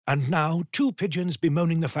And now, two pigeons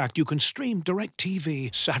bemoaning the fact you can stream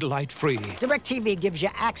DirecTV satellite-free. DirecTV gives you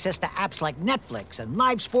access to apps like Netflix and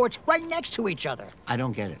live sports right next to each other. I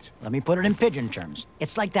don't get it. Let me put it in pigeon terms.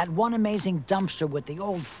 It's like that one amazing dumpster with the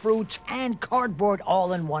old fruits and cardboard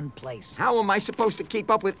all in one place. How am I supposed to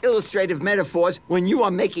keep up with illustrative metaphors when you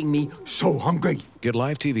are making me so hungry? Get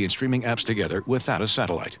live TV and streaming apps together without a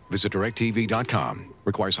satellite. Visit DirecTV.com.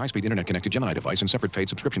 Requires high-speed internet-connected Gemini device and separate paid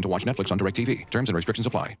subscription to watch Netflix on DirecTV. Terms and restrictions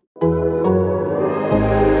apply.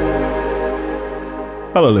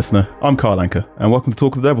 Hello, listener. I'm Carl Anker, and welcome to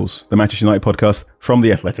Talk of the Devils, the Manchester United podcast from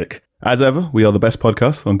The Athletic. As ever, we are the best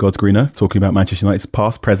podcast on God's green earth, talking about Manchester United's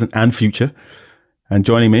past, present, and future. And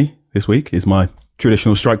joining me this week is my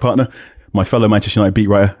traditional strike partner, my fellow Manchester United beat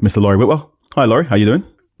writer, Mr. Laurie Whitwell. Hi, Laurie. How you doing?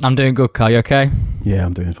 I'm doing good, Carl. You okay? Yeah,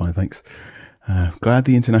 I'm doing fine, thanks. Glad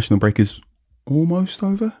the international break is almost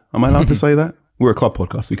over. Am I allowed to say that? We're a club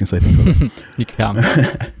podcast. We can say things like that. You can.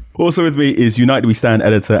 Also with me is United We Stand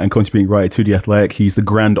editor and contributing writer to The Athletic. He's the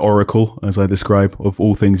grand oracle, as I describe, of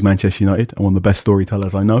all things Manchester United, and one of the best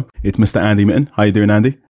storytellers I know. It's Mr. Andy Mitten. How you doing,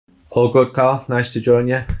 Andy? All good, Carl. Nice to join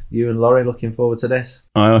you. You and Laurie, looking forward to this.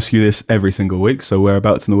 I ask you this every single week, so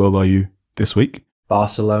whereabouts in the world are you this week?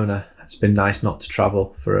 Barcelona. It's been nice not to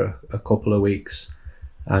travel for a couple of weeks.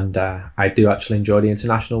 And I do actually enjoy the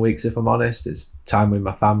international weeks, if I'm honest. It's time with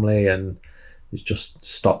my family and it just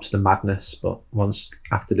stops the madness. But once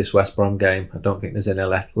after this West Brom game, I don't think there's any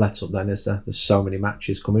let up then, is there? There's so many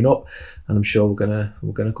matches coming up and I'm sure we're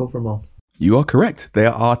gonna cover them all. You are correct.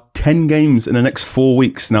 There are 10 games in the next 4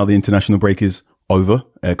 weeks. Now the international break is over,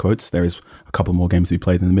 air quotes. There is a couple more games to be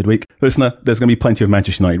played in the midweek. Listener, there's going to be plenty of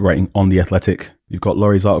Manchester United writing on The Athletic. You've got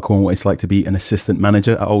Laurie's article on what it's like to be an assistant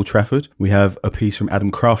manager at Old Trafford. We have a piece from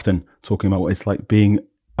Adam Crafton talking about what it's like being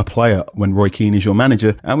a player when Roy Keane is your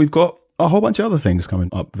manager. And we've got a whole bunch of other things coming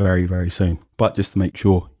up very, very soon. But just to make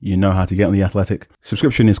sure you know how to get on The Athletic,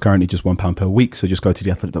 subscription is currently just £1 per week. So just go to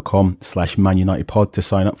theathletic.com/ManUnitedPod to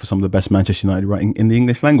sign up for some of the best Manchester United writing in the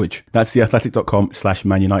English language. That's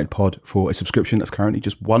theathletic.com/ManUnitedPod for a subscription that's currently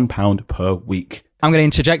just £1 per week. I'm going to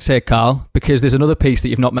interject here, Carl, because there's another piece that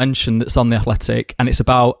you've not mentioned that's on The Athletic, and it's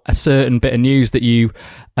about a certain bit of news that you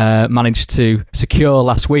managed to secure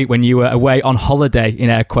last week when you were away on holiday,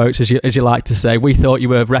 in air quotes, as you like to say. We thought you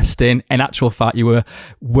were resting. In actual fact, you were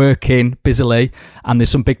working busily, and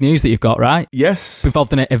there's some big news that you've got, right? Yes.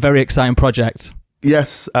 Involved in a very exciting project.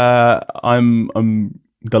 Yes. I'm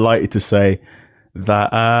delighted to say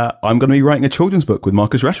that I'm going to be writing a children's book with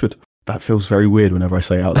Marcus Rashford. That feels very weird whenever I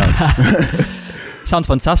say it out loud. Sounds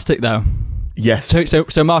fantastic, though. Yes.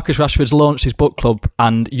 So Marcus Rashford's launched his book club,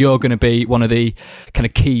 and you're going to be one of the kind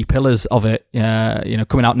of key pillars of it.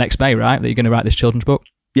 Coming out next May, right? That you're going to write this children's book.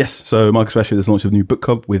 Yes. So Marcus Rashford has launched a new book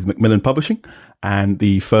club with Macmillan Publishing, and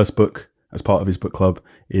the first book as part of his book club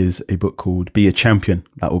is a book called Be a Champion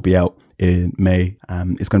that will be out in May.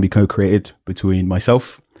 It's going to be co-created between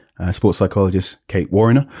myself, sports psychologist Kate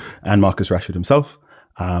Warriner, and Marcus Rashford himself.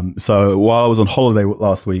 So while I was on holiday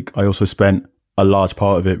last week, I also spent a large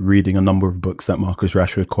part of it reading a number of books that Marcus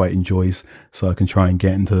Rashford quite enjoys, so I can try and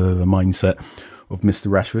get into the mindset of Mr.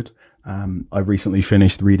 Rashford. I've recently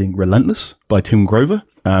finished reading Relentless by Tim Grover.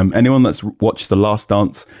 Anyone that's watched The Last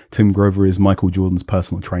Dance, Tim Grover is Michael Jordan's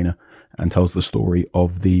personal trainer and tells the story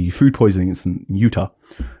of the food poisoning incident in Utah.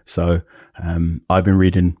 So I've been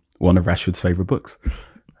reading one of Rashford's favourite books.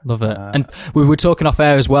 Love it. And we were talking off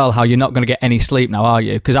air as well, how you're not going to get any sleep now, are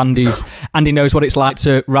you? Because Andy knows what it's like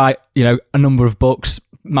to write, a number of books,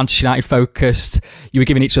 Manchester United focused. You were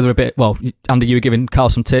giving each other a bit, well, Andy, you were giving Carl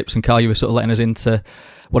some tips, and Carl, you were sort of letting us into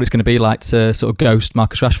what it's going to be like to sort of ghost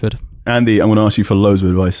Marcus Rashford. Andy, I'm going to ask you for loads of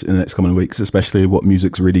advice in the next coming weeks, especially what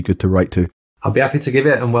music's really good to write to. I'll be happy to give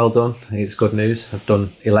it, and well done. It's good news. I've done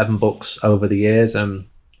 11 books over the years, and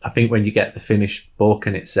I think when you get the finished book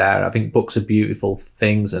and it's there, I think books are beautiful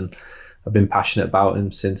things, and I've been passionate about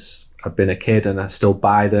them since I've been a kid, and I still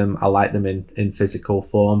buy them. I like them in physical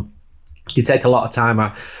form. They take a lot of time.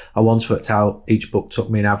 I once worked out each book took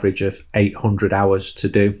me an average of 800 hours to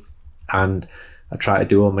do, and I try to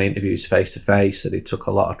do all my interviews face to face, so they took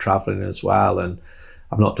a lot of travelling as well, and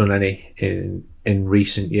I've not done any in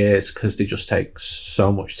recent years because they just take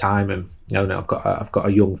so much time, and I've got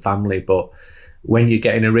a young family, but when you're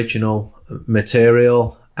getting original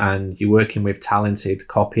material and you're working with talented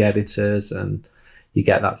copy editors and you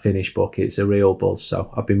get that finished book, it's a real buzz.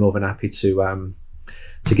 So I'd be more than happy to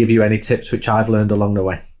give you any tips which I've learned along the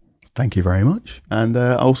way. Thank you very much. And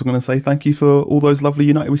I'm also going to say thank you for all those lovely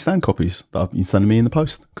United We Stand copies that I've been sending me in the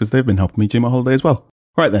post, because they've been helping me during my holiday as well.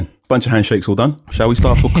 Right then, bunch of handshakes all done. Shall we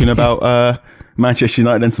start talking about Manchester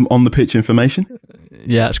United and some on-the-pitch information?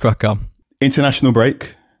 Yeah, let's crack on. International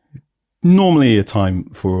break. normally a time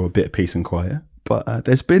for a bit of peace and quiet, but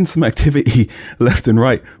there's been some activity left and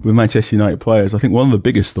right with Manchester United players. I think one of the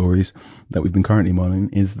biggest stories that we've been currently monitoring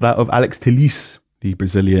is that of Alex Telles, the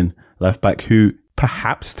Brazilian left back who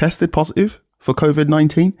perhaps tested positive for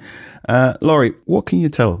COVID-19. Laurie, what can you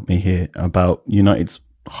tell me here about United's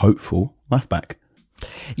hopeful left back?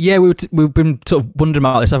 Yeah, we've been sort of wondering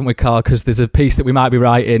about this, haven't we, Carl? Because there's a piece that we might be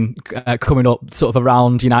writing coming up sort of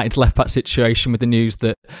around United's left-back situation with the news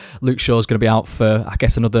that Luke Shaw's going to be out for, I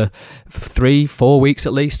guess, another 3-4 weeks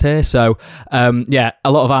at least here. So, a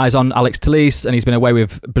lot of eyes on Alex Telles, and he's been away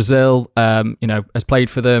with Brazil, has played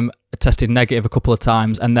for them, tested negative a couple of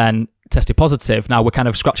times, and then tested positive. Now, we're kind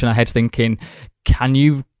of scratching our heads thinking, can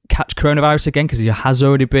you catch coronavirus again, because he has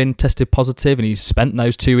already been tested positive and he's spent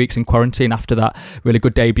those 2 weeks in quarantine after that really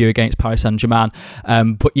good debut against Paris Saint-Germain.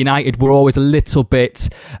 But United were always a little bit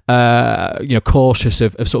cautious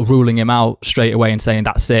of sort of ruling him out straight away and saying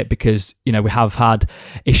that's it, because we have had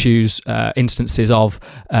instances of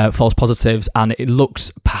false positives, and it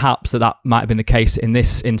looks perhaps that might have been the case in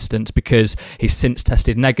this instance, because he's since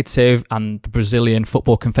tested negative, and the Brazilian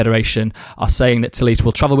Football Confederation are saying that Telles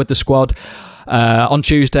will travel with the squad on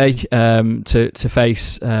Tuesday to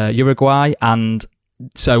face Uruguay, and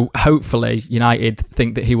so hopefully United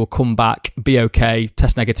think that he will come back, be okay,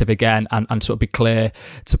 test negative again, and sort of be clear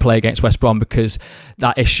to play against West Brom, because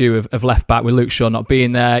that issue of left back with Luke Shaw not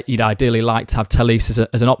being there, you'd ideally like to have Telles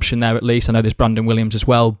as an option there at least. I know there's Brandon Williams as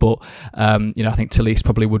well, but I think Telles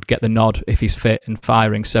probably would get the nod if he's fit and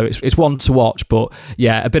firing. So it's one to watch, but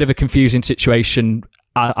yeah, a bit of a confusing situation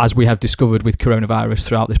as we have discovered with coronavirus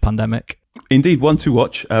throughout this pandemic. Indeed, one to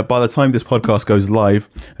watch. By the time this podcast goes live,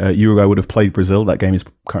 Uruguay would have played Brazil. That game is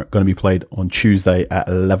going to be played on Tuesday at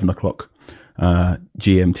 11 o'clock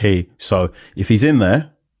GMT. So if he's in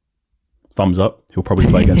there, thumbs up. He'll probably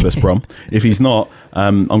play against West Brom. If he's not,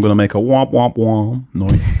 I'm going to make a womp womp womp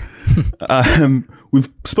noise. We've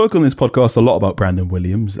spoken on this podcast a lot about Brandon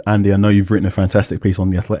Williams. Andy, I know you've written a fantastic piece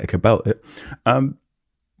on The Athletic about it. In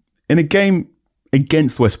a game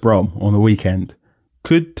against West Brom on the weekend,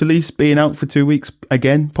 could Telles being out for 2 weeks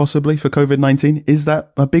again, possibly for COVID-19? Is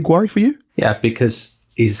that a big worry for you? Yeah, because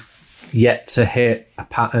he's yet to hit a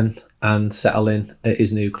pattern and settle in at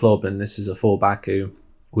his new club. And this is a fullback who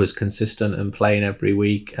was consistent and playing every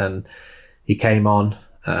week. And he came on,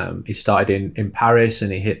 he started in Paris,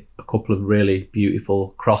 and he hit a couple of really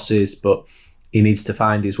beautiful crosses, but he needs to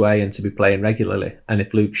find his way and to be playing regularly. And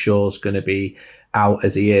if Luke Shaw's going to be out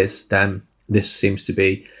as he is, then this seems to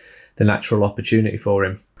be the natural opportunity for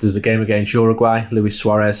him. There's a game against Uruguay. Luis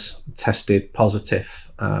Suarez tested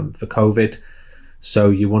positive for COVID. So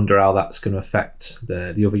you wonder how that's going to affect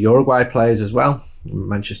the other Uruguay players as well.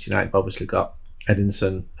 Manchester United have obviously got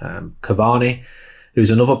Edinson Cavani, who's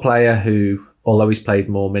another player who, although he's played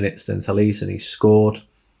more minutes than Telles and he's scored,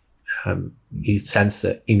 you sense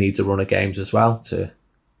that he needs a run of games as well to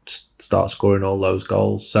start scoring all those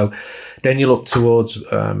goals. So then you look towards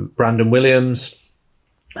Brandon Williams,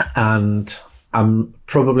 and I'm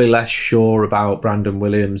probably less sure about Brandon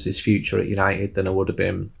Williams' future at United than I would have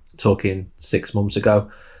been talking 6 months ago.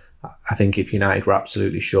 I think if United were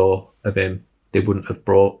absolutely sure of him, they wouldn't have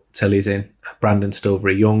brought Telles in. Brandon's still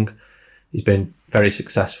very young. He's been very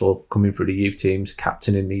successful coming through the youth teams,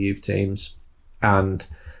 captaining the youth teams, and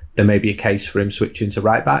there may be a case for him switching to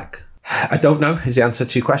right back. I don't know is the answer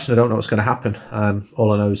to your question. I don't know what's going to happen.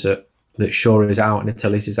 All I know is that Shaw is out, and if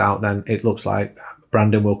Telles is out, then it looks like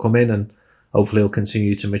Brandon will come in, and hopefully he'll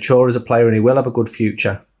continue to mature as a player, and he will have a good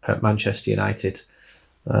future at Manchester United.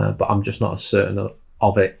 But I'm just not as certain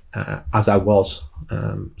of it as I was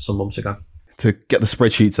some months ago. To get the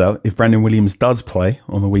spreadsheets out, if Brandon Williams does play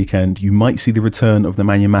on the weekend, you might see the return of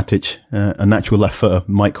Nemanja Matic. A natural left footer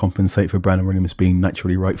might compensate for Brandon Williams being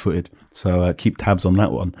naturally right-footed. So keep tabs on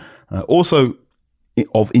that one. Also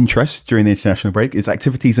of interest during the international break is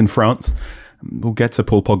activities in France. We'll get to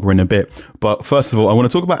Paul Pogba in a bit. But first of all, I want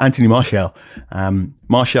to talk about Anthony Martial.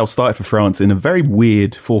 Martial started for France in a very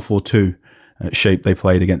weird 4-4-2 shape they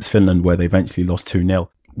played against Finland, where they eventually lost 2-0.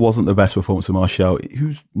 Wasn't the best performance of Martial,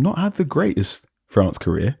 who's not had the greatest France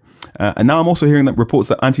career. And now I'm also hearing that reports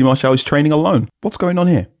that Anthony Martial is training alone. What's going on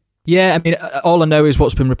here? Yeah, I mean, all I know is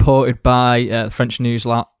what's been reported by French news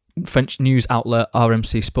outlet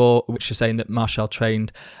RMC Sport, which is saying that Martial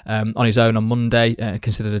trained on his own on Monday,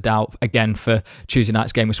 considered a doubt again for Tuesday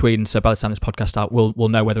night's game with Sweden. So by the time this podcast out, we'll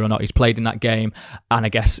know whether or not he's played in that game. And I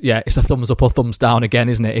guess, yeah, it's a thumbs up or thumbs down again,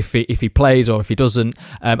 isn't it? If he plays or if he doesn't.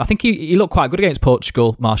 I think he looked quite good against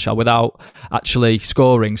Portugal, Martial, without actually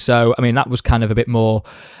scoring. So, I mean, that was kind of a bit more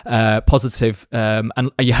positive.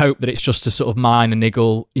 And you hope that it's just a sort of minor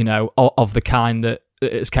niggle, of the kind that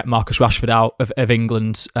has kept Marcus Rashford out of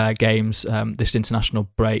England's games this international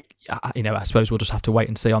break. I suppose we'll just have to wait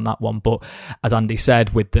and see on that one. But as Andy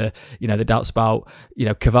said, with the doubts about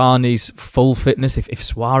Cavani's full fitness, if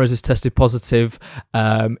Suarez has tested positive,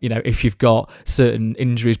 if you've got certain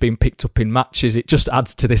injuries being picked up in matches, it just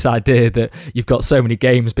adds to this idea that you've got so many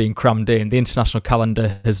games being crammed in. The international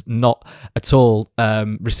calendar has not at all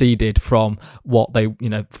receded from what they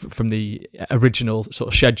from the original sort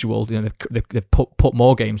of schedule. They've put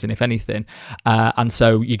more games in, if anything, and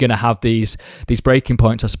so you're going to have these breaking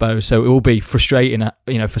points, I suppose. So it will be frustrating,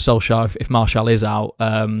 for Solskjaer if Martial is out.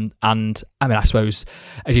 And I mean, I suppose,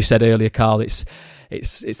 as you said earlier, Carl, it's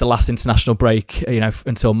the last international break,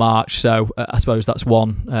 until March. So I suppose that's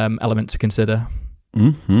one element to consider.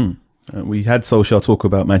 Mm-hmm. We had Solskjaer talk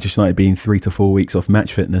about Manchester United being 3 to 4 weeks off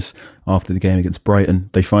match fitness after the game against Brighton.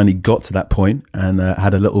 They finally got to that point and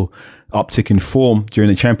had a little uptick in form during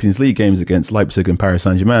the Champions League games against Leipzig and Paris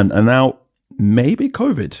Saint-Germain. And now maybe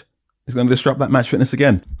COVID is going to disrupt that match fitness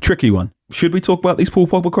again. Tricky one. Should we talk about these Paul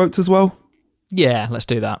Pogba quotes as well? Yeah, let's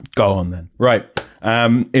do that. Go on then. Right.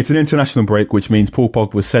 It's an international break, which means Paul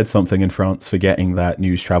Pogba said something in France, forgetting that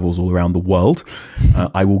news travels all around the world.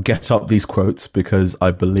 I will get up these quotes because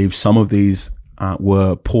I believe some of these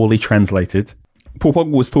were poorly translated. Paul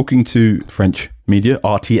Pogba was talking to French media,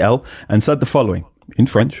 RTL, and said the following in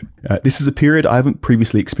French. This is a period I haven't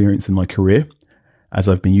previously experienced in my career, as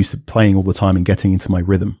I've been used to playing all the time and getting into my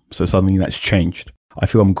rhythm. So suddenly that's changed. I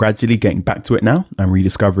feel I'm gradually getting back to it now and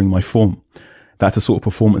rediscovering my form. That's the sort of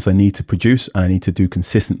performance I need to produce and I need to do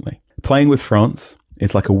consistently. Playing with France,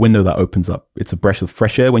 it's like a window that opens up. It's a breath of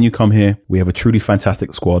fresh air when you come here. We have a truly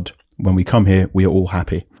fantastic squad. When we come here, we are all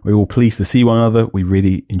happy. We're all pleased to see one another. We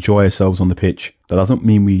really enjoy ourselves on the pitch. That doesn't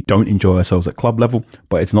mean we don't enjoy ourselves at club level,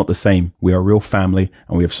 but it's not the same. We are a real family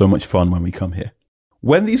and we have so much fun when we come here.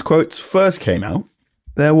 When these quotes first came out,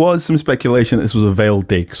 there was some speculation that this was a veiled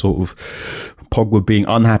dig, sort of Pogba being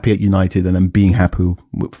unhappy at United and then being happy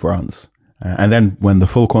with France. And then when the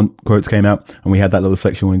full quotes came out and we had that little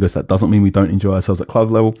section where he goes, that doesn't mean we don't enjoy ourselves at club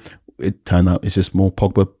level. It turned out it's just more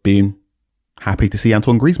Pogba being happy to see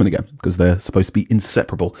Antoine Griezmann again because they're supposed to be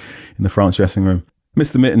inseparable in the France dressing room.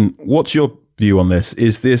 Mr. Mitten, what's your view on this?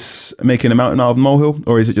 Is this making a mountain out of a molehill,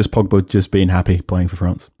 or is it just Pogba just being happy playing for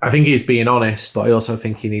France? I think he's being honest, but I also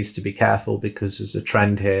think he needs to be careful because there's a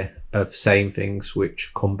trend here of saying things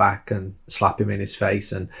which come back and slap him in his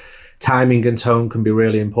face, and timing and tone can be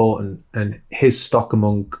really important. And his stock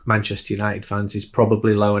among Manchester United fans is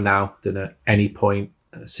probably lower now than at any point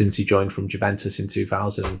since he joined from Juventus in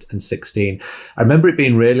 2016. I remember it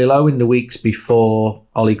being really low in the weeks before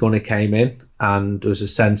Ole Gunnar came in, and there was a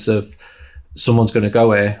sense of someone's going to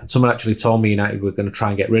go here. Someone actually told me United were going to try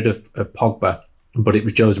and get rid of Pogba, but it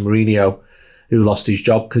was Jose Mourinho who lost his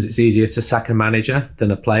job because it's easier to sack a manager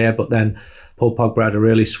than a player. But then Paul Pogba had a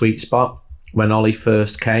really sweet spot when Ole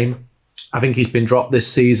first came. I think he's been dropped this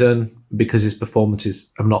season because his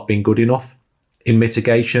performances have not been good enough. In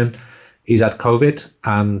mitigation, he's had COVID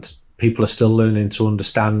and people are still learning to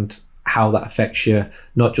understand how that affects you,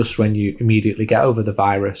 not just when you immediately get over the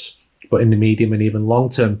virus, but in the medium and even long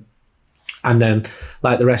term. And then,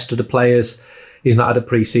 like the rest of the players, he's not had a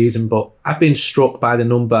pre-season, but I've been struck by the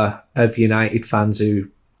number of United fans who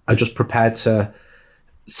are just prepared to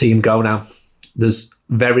see him go now. There's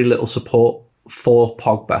very little support for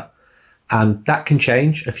Pogba, and that can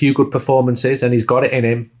change. A few good performances, and he's got it in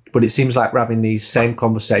him, but it seems like we're having these same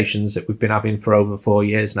conversations that we've been having for over 4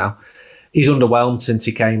 years now. He's underwhelmed since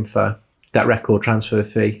he came for that record transfer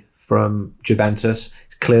fee from Juventus.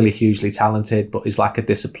 He's clearly hugely talented, but his lack of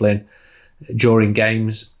discipline during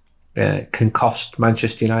games can cost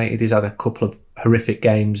Manchester United. He's had a couple of horrific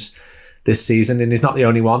games this season, and he's not the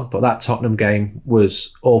only one, but that Tottenham game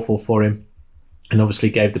was awful for him and obviously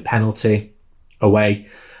gave the penalty away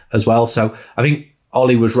as well. So I think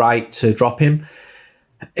Ole was right to drop him.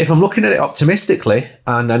 If I'm looking at it optimistically,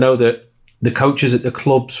 and I know that the coaches at the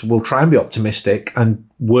clubs will try and be optimistic and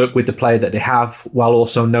work with the player that they have while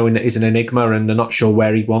also knowing that he's an enigma and they're not sure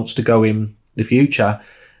where he wants to go in the future.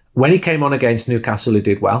 When he came on against Newcastle, he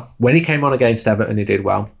did well. When he came on against Everton, he did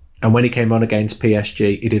well. And when he came on against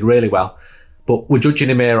PSG, he did really well. But we're judging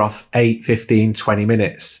him here off 8, 15, 20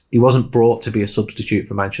 minutes. He wasn't brought to be a substitute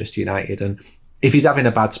for Manchester United. And if he's having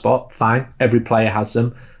a bad spot, fine. Every player has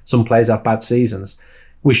them. Some players have bad seasons.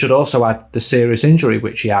 We should also add the serious injury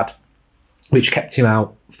which he had, which kept him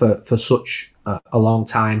out for such a long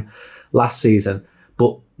time last season.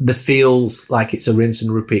 But there feels like it's a rinse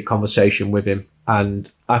and repeat conversation with him.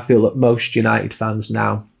 And I feel that most United fans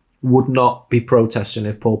now would not be protesting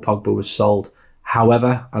if Paul Pogba was sold.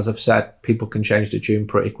 However, as I've said, people can change the tune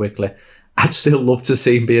pretty quickly. I'd still love to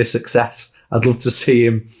see him be a success. I'd love to see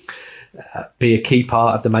him be a key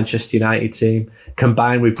part of the Manchester United team,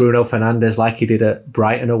 combined with Bruno Fernandes like he did at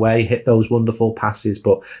Brighton away, hit those wonderful passes.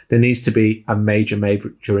 But there needs to be a major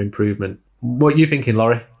improvement. What are you thinking,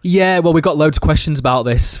 Laurie? Yeah, well, we got loads of questions about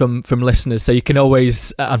this from listeners, so you can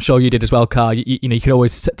always, I'm sure you did as well, Carl, you can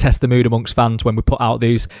always test the mood amongst fans when we put out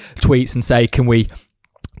these tweets and say, can we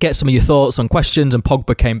get some of your thoughts on questions? And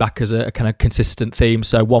Pogba came back as a kind of consistent theme.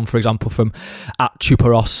 So one, for example, from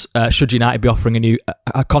 @Chuparos, should United be offering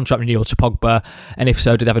a contract renewal to Pogba? And if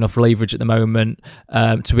so, do they have enough leverage at the moment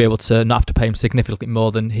to be able to not have to pay him significantly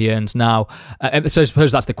more than he earns now? So I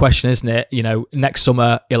suppose that's the question, isn't it? Next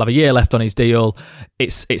summer, he'll have a year left on his deal.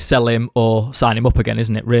 It's sell him or sign him up again,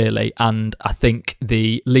 isn't it, really? And I think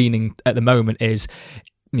the leaning at the moment is,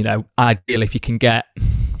 ideally if you can get...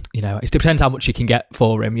 it depends how much you can get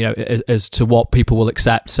for him, as to what people will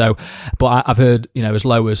accept. So, but I've heard, as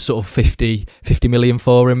low as sort of 50 million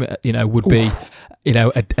for him, would be,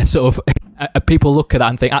 a sort of, people look at that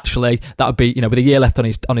and think, actually, that would be, with a year left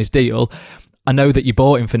on his deal. I know that you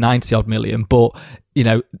bought him for 90 odd million, but,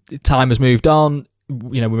 time has moved on.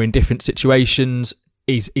 We're in different situations.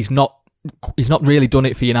 He's not really done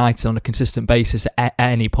it for United on a consistent basis at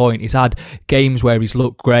any point. He's had games where he's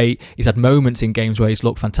looked great. He's had moments in games where he's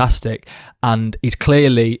looked fantastic. And he's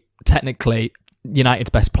clearly, technically,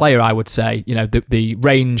 United's best player, I would say. The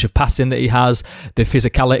range of passing that he has, the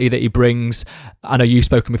physicality that he brings. I know you've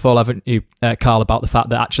spoken before, haven't you, Carl, about the fact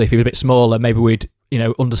that actually if he was a bit smaller, maybe we'd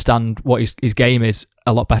understand what his game is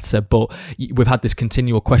a lot better. But we've had this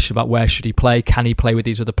continual question about where should he play? Can he play with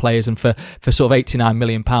these other players? And for sort of £89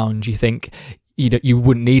 million, you think you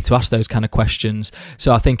wouldn't need to ask those kind of questions.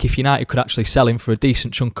 So I think if United could actually sell him for a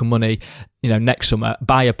decent chunk of money, next summer,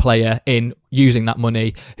 buy a player in using that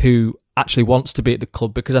money who actually wants to be at the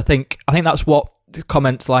club, because I think that's what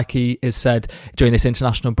comments like he has said during this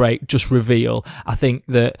international break just reveal. I think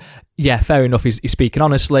that, yeah, fair enough, he's speaking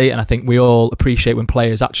honestly, and I think we all appreciate when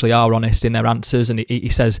players actually are honest in their answers and he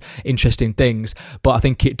says interesting things, but I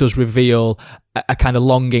think it does reveal a kind of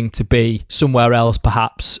longing to be somewhere else,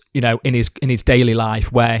 perhaps, in his daily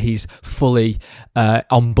life where he's fully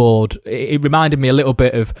on board. It reminded me a little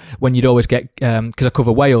bit of when you'd always get, because I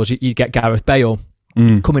cover Wales, you'd get Gareth Bale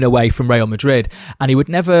coming away from Real Madrid, and he would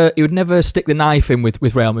never stick the knife in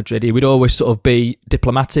with Real Madrid. He would always sort of be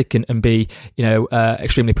diplomatic and be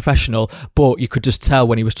extremely professional, but you could just tell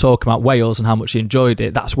when he was talking about Wales and how much he enjoyed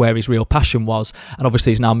it, that's where his real passion was. And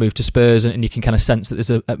obviously he's now moved to Spurs, and you can kind of sense that there's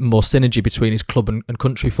a more synergy between his club and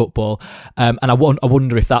country football, and I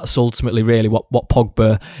wonder if that's ultimately really what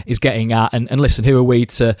Pogba is getting at. And listen, who are we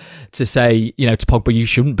to say to Pogba, you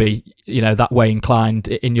shouldn't be that way inclined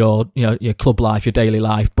in your club life, your daily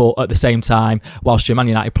life, but at the same time, whilst you're a Man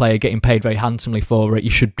United player getting paid very handsomely for it,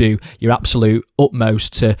 you should do your absolute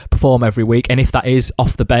utmost to perform every week. And if that is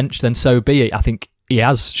off the bench, then so be it. I think he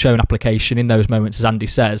has shown application in those moments, as Andy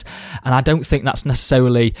says, and I don't think that's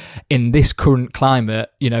necessarily, in this current climate,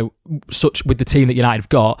 such with the team that United have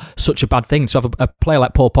got, such a bad thing. So have a player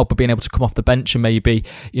like Paul Pogba being able to come off the bench and maybe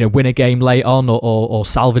win a game late on or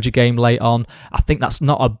salvage a game late on, I think that's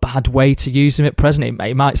not a bad way to use him at present.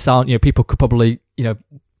 It might sound, people could probably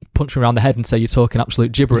punch me around the head and say you're talking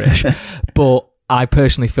absolute gibberish, but I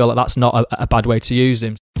personally feel that that's not a bad way to use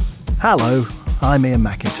him. Hello, I'm Ian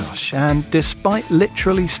McIntosh, and despite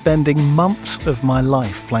literally spending months of my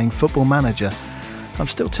life playing Football Manager, I'm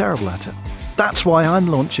still terrible at it. That's why I'm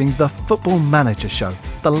launching the Football Manager Show,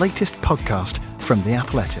 the latest podcast from The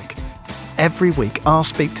Athletic. Every week, I'll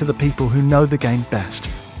speak to the people who know the game best,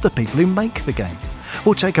 the people who make the game.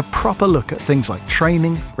 We'll take a proper look at things like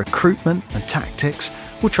training, recruitment and tactics.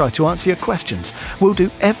 We'll try to answer your questions. We'll do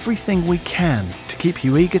everything we can to keep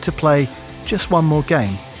you eager to play just one more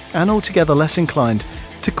game and altogether less inclined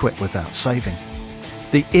to quit without saving.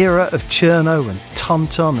 The era of Cherno and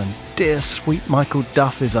Tonton and dear sweet Michael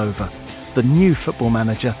Duff is over. The new Football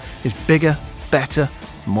Manager is bigger, better,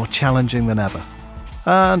 more challenging than ever.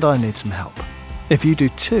 And I need some help. If you do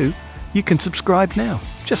too, you can subscribe now.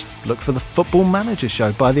 Just look for the Football Manager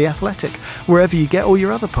Show by The Athletic, wherever you get all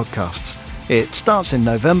your other podcasts. It starts in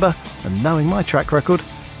November, and knowing my track record,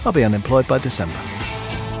 I'll be unemployed by December.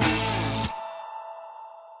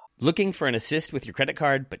 Looking for an assist with your credit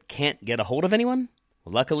card but can't get a hold of anyone?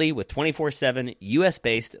 Well, luckily, with 24/7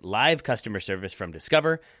 US-based live customer service from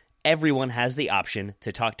Discover, everyone has the option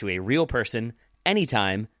to talk to a real person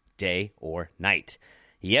anytime, day or night.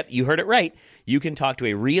 Yep, you heard it right. You can talk to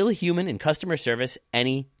a real human in customer service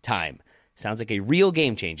anytime. Sounds like a real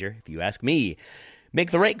game changer, if you ask me.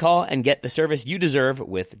 Make the right call and get the service you deserve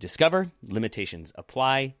with Discover. Limitations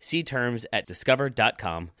apply. See terms at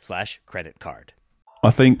discover.com/creditcard. I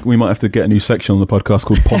think we might have to get a new section on the podcast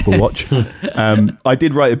called Pogba Watch. I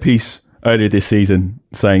did write a piece earlier this season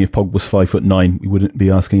saying if Pogba was 5'9", we wouldn't be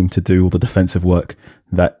asking him to do all the defensive work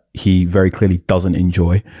that he very clearly doesn't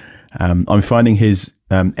enjoy. I'm finding his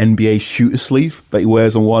NBA shooter sleeve that he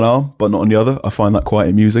wears on one arm but not on the other. I find that quite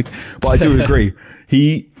amusing. But I do agree.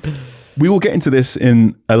 We will get into this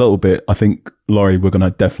in a little bit. I think, Laurie, we're going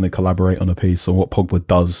to definitely collaborate on a piece on what Pogba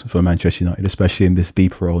does for Manchester United, especially in this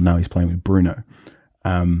deeper role now he's playing with Bruno.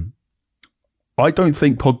 I don't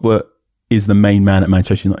think Pogba is the main man at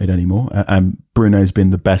Manchester United anymore. And Bruno's been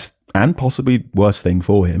the best and possibly worst thing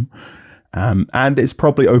for him. And it's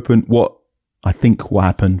probably opened what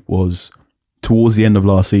happened was towards the end of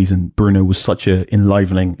last season, Bruno was such an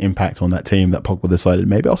enlivening impact on that team that Pogba decided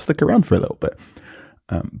maybe I'll stick around for a little bit.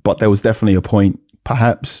 But there was definitely a point,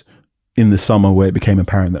 perhaps in the summer, where it became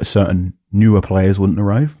apparent that certain newer players wouldn't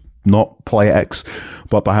arrive. Not player X,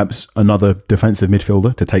 but perhaps another defensive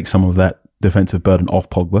midfielder to take some of that defensive burden off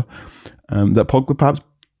Pogba. That Pogba perhaps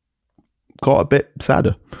got a bit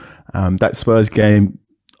sadder. That Spurs game,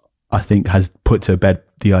 I think, has put to bed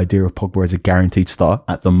the idea of Pogba as a guaranteed start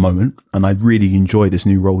at the moment. And I really enjoy this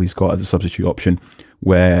new role he's got as a substitute option,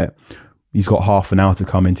 where he's got half an hour to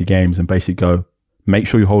come into games and basically go, make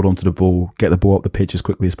sure you hold on to the ball, get the ball up the pitch as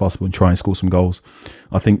quickly as possible and try and score some goals.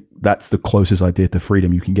 I think that's the closest idea to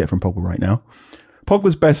freedom you can get from Pogba right now.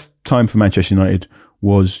 Pogba's best time for Manchester United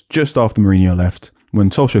was just after Mourinho left,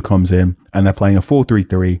 when Solskjaer comes in and they're playing a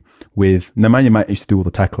 4-3-3 with Nemanja Matic to do all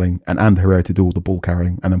the tackling and Ander Herrera to do all the ball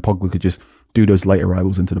carrying, and then Pogba could just do those late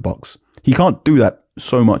arrivals into the box. He can't do that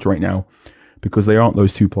so much right now because there aren't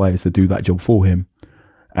those two players to do that job for him.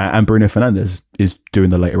 And Bruno Fernandes is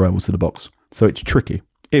doing the late arrivals to the box. So it's tricky.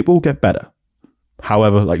 It will get better.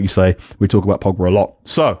 However, like you say, we talk about Pogba a lot.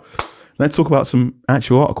 So let's talk about some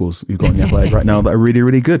actual articles we've got in the Athletic right now that are really,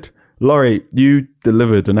 really good. Laurie, you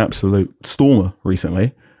delivered an absolute stormer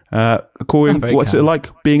recently. Corey, what's it like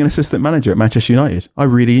being an assistant manager at Manchester United? I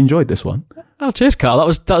really enjoyed this one. Oh, cheers, Carl.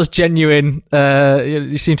 That was genuine.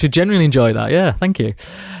 You seem to genuinely enjoy that. Yeah, thank you.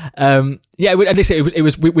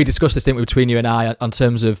 We discussed this, didn't we, between you and I, on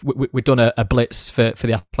terms of we've done a blitz for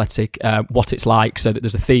the Athletic, what it's like. So that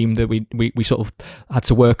there's a theme that we sort of had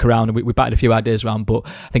to work around, and we batted a few ideas around. But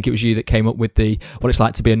I think it was you that came up with what it's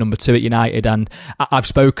like to be a number 2 at United. And I've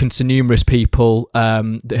spoken to numerous people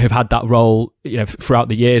that have had that role, throughout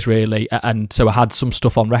the years, really. And so I had some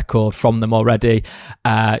stuff on record from them already.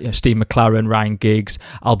 Steve McLaren, Ryan Giggs,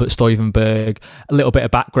 Albert Stuyvenberg, a little bit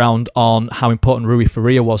of background on how important Rui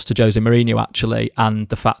Faria was to Jose Mourinho, actually, and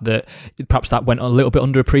the fact that perhaps that went a little bit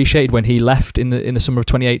underappreciated when he left in the summer of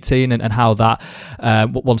 2018, and how that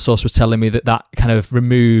one source was telling me that kind of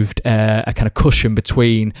removed a kind of cushion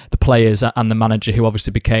between the players and the manager, who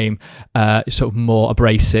obviously became sort of more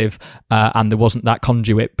abrasive, and there wasn't that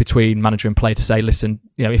conduit between manager and player to say, listen,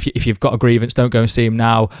 if you've got a grievance, don't go and see him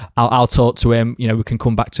now. I'll talk to him. We can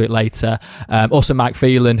come back to it later. Also, Mike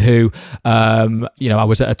Phelan, who I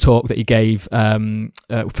was at a talk that he gave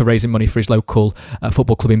for raising money for his local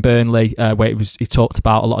football club in Burnley, where he talked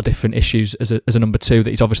about a lot of different issues as a number 2 that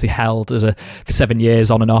he's obviously held for 7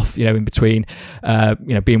 years on and off, in between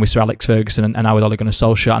being with Sir Alex Ferguson and now with Ole Gunnar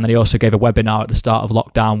Solskjaer. And then he also gave a webinar at the start of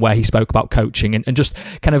lockdown where he spoke about coaching and just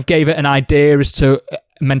kind of gave it an idea as to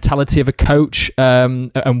mentality of a coach,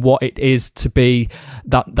 and what it is to be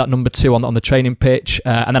that number 2 on the training pitch.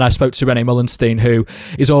 And then I spoke to Rene Mullenstein, who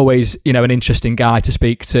is always an interesting guy to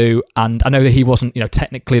speak to. And I know that he wasn't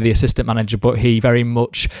technically the assistant manager, but he very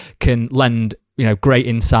much can lend great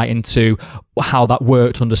insight into how that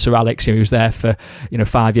worked under Sir Alex. He was there for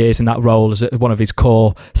 5 years in that role as one of his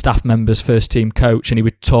core staff members, first team coach, and he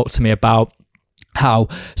would talk to me about how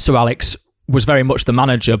Sir Alex was very much the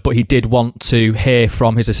manager, but he did want to hear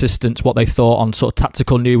from his assistants what they thought on sort of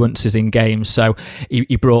tactical nuances in games. So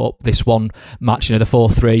he brought up this one match, the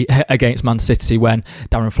 4-3 against Man City, when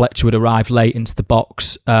Darren Fletcher would arrive late into the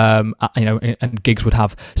box, and Giggs would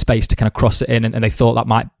have space to kind of cross it in, and they thought that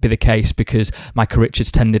might be the case because Micah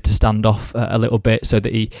Richards tended to stand off a little bit, so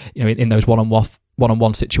that he, in those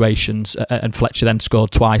one-on-one situations, and Fletcher then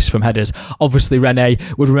scored twice from headers. Obviously, Rene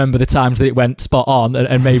would remember the times that it went spot on,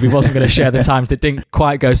 and maybe wasn't going to share the times that didn't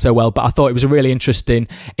quite go so well. But I thought it was a really interesting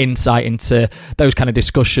insight into those kind of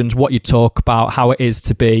discussions, what you talk about, how it is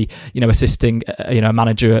to be, assisting, a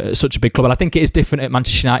manager at such a big club. And I think it is different at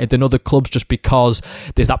Manchester United than other clubs, just because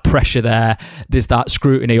there's that pressure there, there's that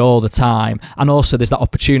scrutiny all the time, and also there's that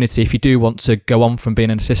opportunity. If you do want to go on from being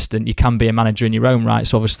an assistant, you can be a manager in your own right.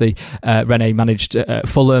 So obviously, Rene managed managed at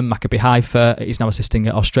Fulham, Maccabi Haifa. He's now assisting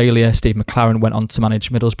at Australia. Steve McLaren went on to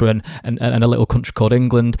manage Middlesbrough and a little country called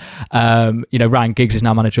England. Ryan Giggs is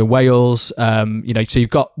now manager of Wales. So you've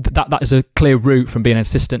got that is a clear route from being an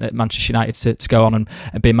assistant at Manchester United to go on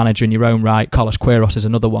and be a manager in your own right. Carlos Queiroz is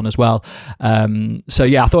another one as well. I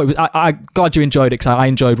thought I'm glad you enjoyed it, because I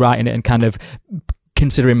enjoyed writing it and kind of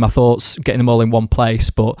considering my thoughts, getting them all in one place.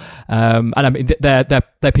 But and I mean,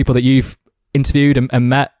 they're people that you've interviewed and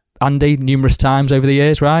met, Andy, numerous times over the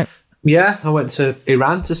years, right? Yeah, I went to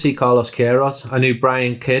Iran to see Carlos Queiroz. I knew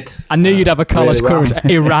Brian Kidd. I knew you'd have a Carlos Queiroz.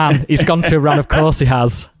 Iran. He's gone to Iran, of course he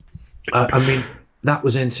has. I mean, that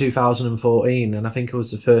was in 2014, and I think I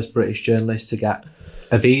was the first British journalist to get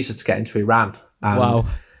a visa to get into Iran. Wow.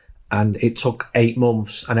 And it took 8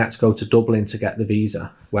 months, and I had to go to Dublin to get the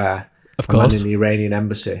visa, where of a man course in the Iranian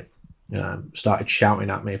embassy started shouting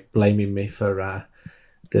at me, blaming me for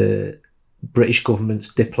the British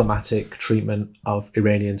government's diplomatic treatment of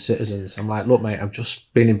Iranian citizens. I'm like, look, mate, I've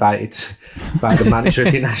just been invited by the manager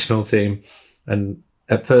of your national team. And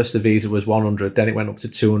at first the visa was 100, then it went up to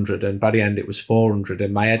 200, and by the end it was 400.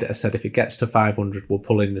 And my editor said, if it gets to 500, we'll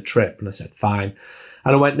pull in the trip. And I said, fine.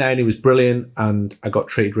 And I went there, and he was brilliant, and I got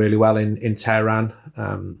treated really well in Tehran.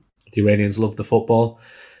 The Iranians loved the football.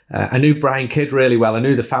 I knew Brian Kidd really well. I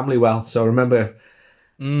knew the family well. So I remember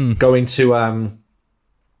going to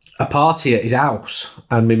a party at his house,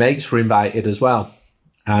 and my mates were invited as well.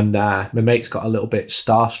 And my mates got a little bit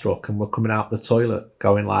starstruck, and were coming out the toilet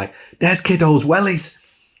going like, there's Kiddo's wellies,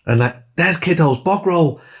 and like, there's Kiddo's bog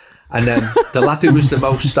roll. And then the lad who was the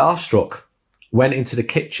most starstruck went into the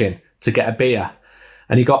kitchen to get a beer,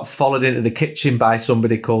 and he got followed into the kitchen by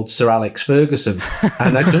somebody called Sir Alex Ferguson.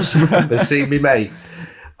 And I just remember seeing me mate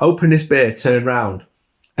open this beer, turn round,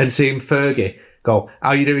 and seeing Fergie go,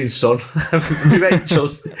 how you doing, son? My mate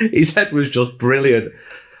his head was just brilliant.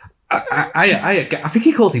 I think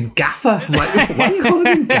he called him Gaffer. I'm like, why are you calling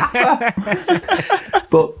him Gaffer?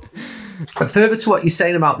 But further to what you're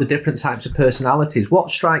saying about the different types of personalities, what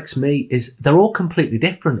strikes me is they're all completely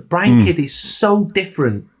different. Brian Kidd is so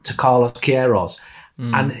different to Carlos Queiroz,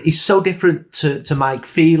 and he's so different to Mike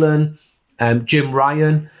Phelan, Jim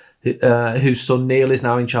Ryan, whose son Neil is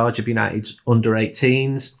now in charge of United's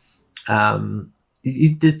under-18s.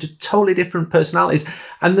 They're totally different personalities,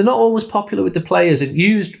 and they're not always popular with the players. And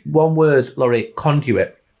used one word, Laurie,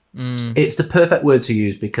 conduit. It's the perfect word to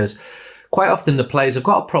use, because quite often the players have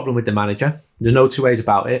got a problem with the manager. There's no two ways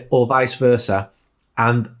about it, or vice versa.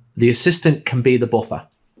 And the assistant can be the buffer.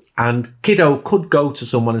 And Kiddo could go to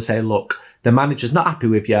someone and say, look, the manager's not happy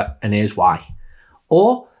with you, and here's why.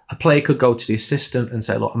 Or a player could go to the assistant and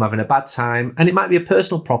say, look, I'm having a bad time. And it might be a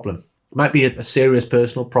personal problem. It might be a serious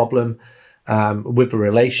personal problem with a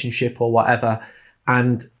relationship or whatever.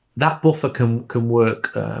 And that buffer can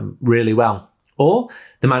work really well. Or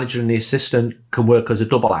the manager and the assistant can work as a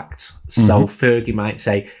double act. So Fergie might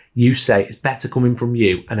say, you say it's better coming from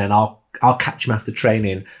you, and then I'll catch him after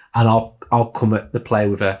training, and I'll come at the player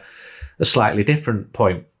with a slightly different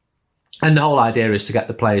point. And the whole idea is to get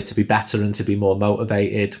the players to be better and to be more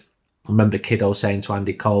motivated. I remember Kiddo saying to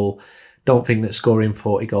Andy Cole, don't think that scoring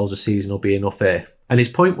 40 goals a season will be enough here. And his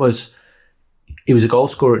point was, he was a goal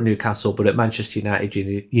scorer at Newcastle, but at Manchester United,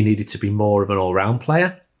 you needed to be more of an all-round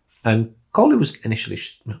player. And Cole was initially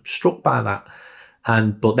struck by that.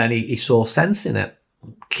 But then he saw sense in it.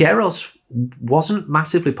 Queiroz wasn't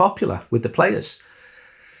massively popular with the players.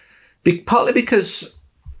 Partly because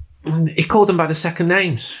he called them by the second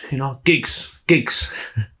names, Giggs,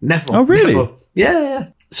 Neville. Oh, really? Neville. Yeah.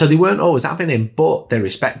 So they weren't always having him, but they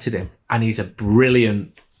respected him. And he's a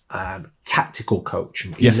brilliant tactical coach.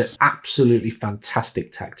 He's an absolutely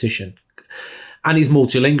fantastic tactician. And he's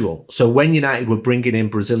multilingual. So when United were bringing in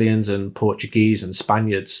Brazilians and Portuguese and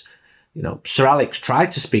Spaniards, Sir Alex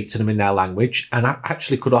tried to speak to them in their language, and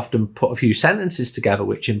actually could often put a few sentences together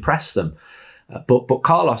which impressed them. But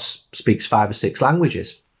Carlos speaks 5 or 6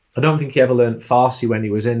 languages. I don't think he ever learned Farsi when he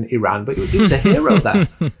was in Iran, but he was a hero there.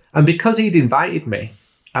 And because he'd invited me,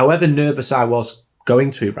 however nervous I was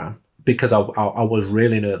going to Iran, because I was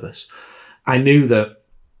really nervous, I knew that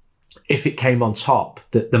if it came on top,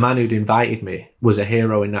 that the man who'd invited me was a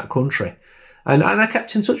hero in that country. And I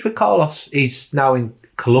kept in touch with Carlos. He's now in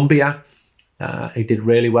Colombia. He did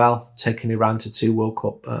really well, taking Iran to 2 World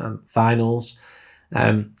Cup finals.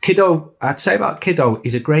 Kiddo, I'd say about Kiddo,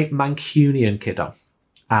 he's a great Mancunian Kiddo.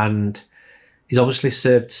 And he's obviously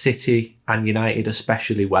served City and United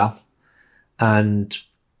especially well. And,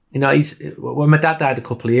 when my dad died a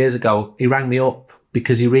couple of years ago, he rang me up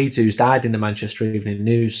because he reads who's died in the Manchester Evening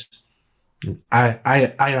News.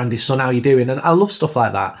 Hi, Andy, son, how you doing? And I love stuff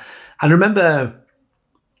like that. And I remember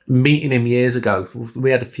meeting him years ago,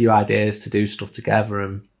 we had a few ideas to do stuff together,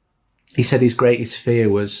 and he said his greatest fear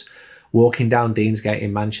was walking down Deansgate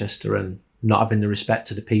in Manchester and not having the respect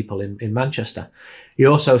of the people in Manchester. He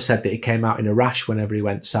also said that he came out in a rash whenever he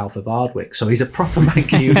went south of Ardwick. So he's a proper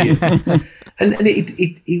Mancunian. and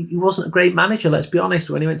he wasn't a great manager, let's be honest.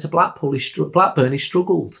 When he went to Blackburn, he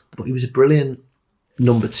struggled. But he was a brilliant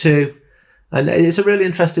number 2. And it's a really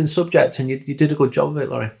interesting subject, and you did a good job of it,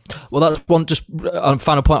 Laurie. Well, that's one just on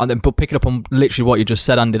final point, and then but picking up on literally what you just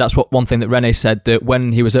said, Andy. That's one thing that Rene said, that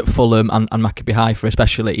when he was at Fulham and Maccabi Haifa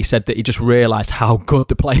especially, he said that he just realised how good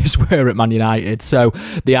the players were at Man United. So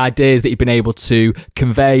the ideas that he'd been able to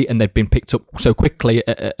convey, and they'd been picked up so quickly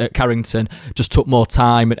at Carrington, just took more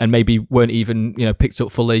time and maybe weren't even picked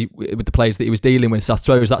up fully with the players that he was dealing with. So I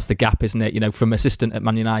suppose that's the gap, isn't it? From assistant at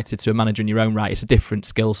Man United to a manager in your own right, it's a different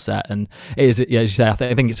skill set, and it is, as you say, I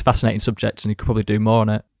think it's a fascinating subject, and you could probably do more on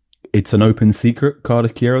it. It's an open secret.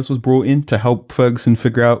 Cardiff Queiroz was brought in to help Ferguson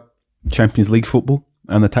figure out Champions League football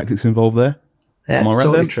and the tactics involved there. Yeah, right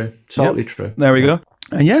totally there? True. Totally true. There we go.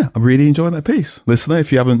 And yeah, I really enjoyed that piece. Listener,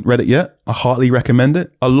 if you haven't read it yet, I heartily recommend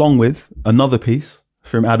it, along with another piece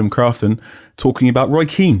from Adam Crafton talking about Roy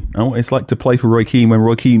Keane. What it's like to play for Roy Keane when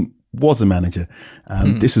Roy Keane was a manager.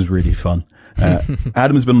 This is really fun.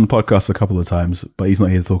 Adam's been on the podcast a couple of times, but he's not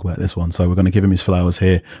here to talk about this one, so we're going to give him his flowers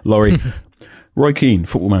here. Laurie, Roy Keane,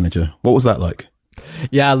 football manager, what was that like?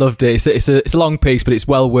 Yeah, I loved it. It's a long piece, but it's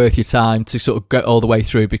well worth your time to sort of get all the way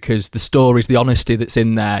through, because the stories, the honesty that's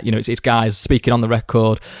in there, it's guys speaking on the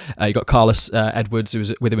record. You got Carlos Edwards, who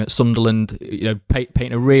was with him at Sunderland,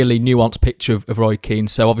 painting a really nuanced picture of Roy Keane.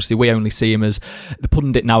 So obviously we only see him as the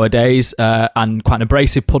pundit nowadays, and quite an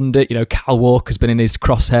abrasive pundit. Cal Walker's been in his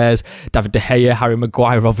crosshairs, David De Gea, Harry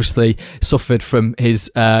Maguire obviously suffered from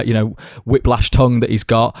his whiplash tongue that he's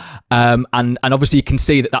got, and obviously you can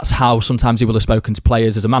see that that's how sometimes he will have spoken to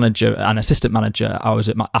players as a manager and assistant manager. I was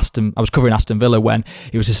covering Aston Villa when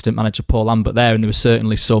he was assistant manager Paul Lambert there, and there were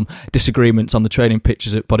certainly some disagreements on the training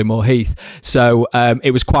pitches at Bodymoor Heath. So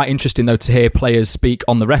it was quite interesting though to hear players speak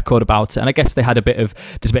on the record about it, and I guess they had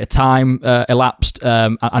there's a bit of time elapsed,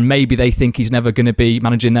 and maybe they think he's never going to be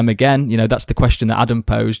managing them again. That's the question that Adam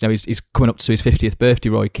posed. He's coming up to his 50th birthday,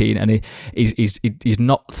 Roy Keane, and he's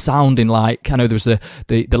not sounding like, I know there was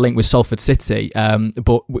the link with Salford City,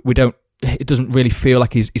 but we don't. It doesn't really feel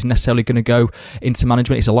like he's necessarily going to go into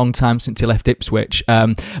management. It's a long time since he left Ipswich.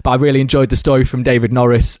 But I really enjoyed the story from David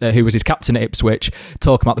Norris, who was his captain at Ipswich,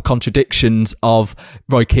 talking about the contradictions of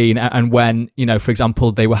Roy Keane, and when, for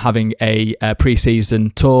example, they were having a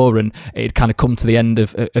pre-season tour and it had kind of come to the end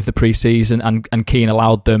of the pre-season, and Keane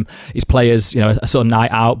allowed them, his players, a sort of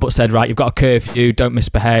night out, but said, right, you've got a curfew, don't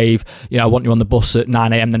misbehave, I want you on the bus at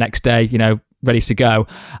 9 a.m. the next day, ready to go.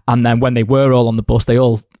 And then when they were all on the bus, they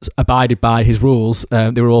all abided by his rules.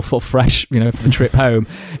 They were all foot fresh, for the trip home.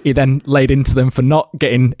 He then laid into them for not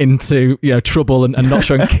getting into, trouble and not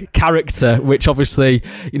showing character, which obviously,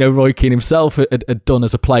 Roy Keane himself had done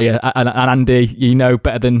as a player. And Andy,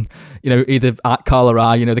 better than, either Carl or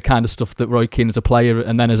I, the kind of stuff that Roy Keane as a player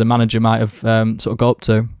and then as a manager might have sort of got up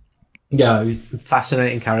to. Yeah, he was a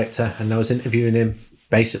fascinating character. And I was interviewing him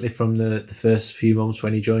basically from the first few months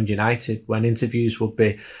when he joined United, when interviews would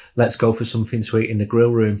be, let's go for something to eat in the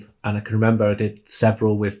grill room. And I can remember I did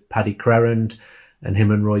several with Paddy Crerand, and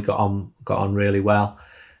him and Roy got on really well.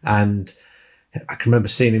 And I can remember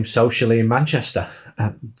seeing him socially in Manchester,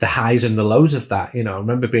 the highs and the lows of that. I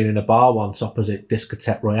remember being in a bar once opposite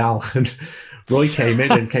Discotheque Royale, and Roy came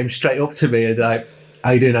in and came straight up to me and like,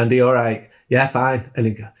 how you doing, Andy? All right. Yeah, fine. And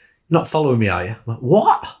he'd go, not following me, are you? I'm like,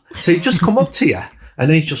 what? So he'd just come up to you, and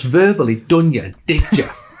then he's just verbally done you, digged you.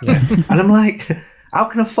 Yeah. And I'm like, how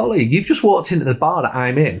can I follow you? You've just walked into the bar that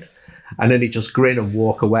I'm in. And then he'd just grin and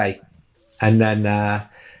walk away. And then I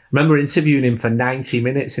remember interviewing him for 90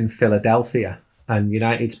 minutes in Philadelphia, and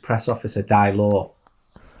United's press officer, Di Law,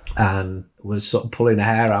 and was sort of pulling her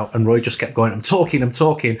hair out. And Roy just kept going, I'm talking. And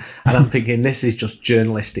I'm thinking, this is just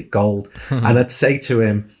journalistic gold. And I'd say to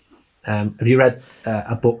him, have you read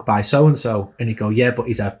a book by so-and-so? And he'd go, yeah, but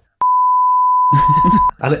he's a...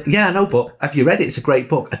 Yeah, I know, but have you read it? It's a great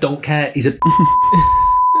book. I don't care. He's a...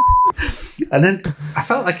 And then I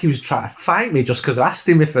felt like he was trying to fight me just because I asked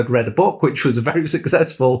him if I'd read a book, which was a very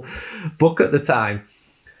successful book at the time.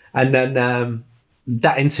 And then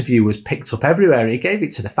that interview was picked up everywhere. He gave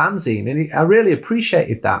it to the fanzine, and I really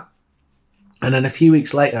appreciated that. And then a few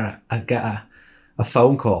weeks later, I get a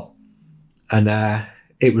phone call, and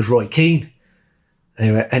it was Roy Keane.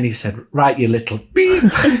 And he said, right, you little beep.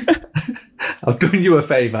 I've done you a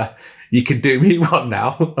favour. You can do me one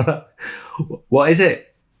now. What is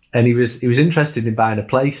it? And he was interested in buying a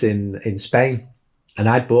place in Spain. And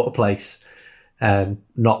I'd bought a place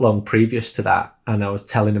not long previous to that, and I was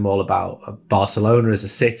telling him all about Barcelona as a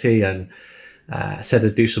city, and said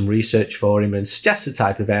I'd do some research for him and suggest the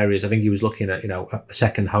type of areas. I think he was looking at, a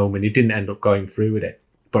second home, and he didn't end up going through with it.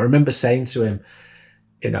 But I remember saying to him,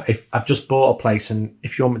 if I've just bought a place, and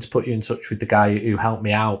if you want me to put you in touch with the guy who helped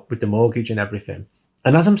me out with the mortgage and everything.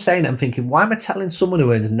 And as I'm saying it, I'm thinking, why am I telling someone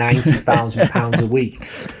who earns £90,000 a week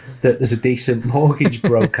that there's a decent mortgage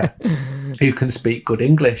broker who can speak good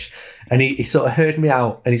English? And he sort of heard me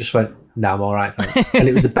out, and he just went, "No, I'm all right, thanks." And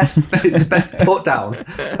it was the best put down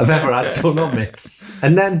I've ever had done on me.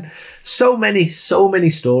 And then so many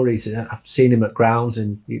stories. I've seen him at grounds,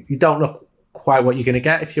 and you don't know quite what you're going to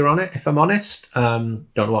get if you're on it, if I'm honest. Don't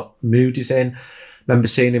know what mood he's in. Remember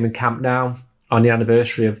seeing him in Camp Nou on the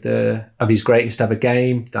anniversary of his greatest ever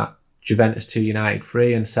game, that Juventus 2 United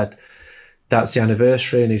 3, and said, "That's the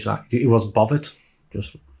anniversary." And he's like, he wasn't bothered.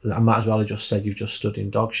 I might as well have just said, "You've just stood in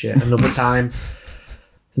dog shit." Another time,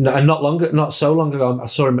 and not so long ago, I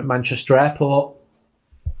saw him at Manchester Airport,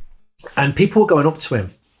 and people were going up to him,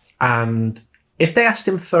 and if they asked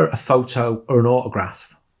him for a photo or an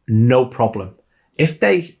autograph, no problem. If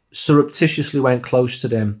they surreptitiously went close to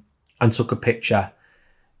them and took a picture,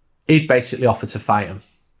 he'd basically offer to fight him.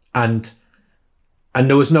 And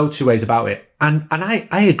there was no two ways about it. And I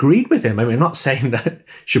agreed with him. I mean, I'm not saying that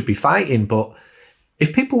should be fighting, but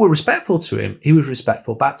if people were respectful to him, he was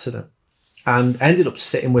respectful back to them. And I ended up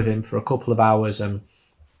sitting with him for a couple of hours and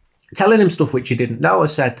telling him stuff which he didn't know. I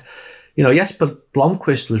said, Jesper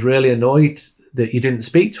Blomqvist was really annoyed that you didn't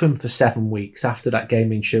speak to him for 7 weeks after that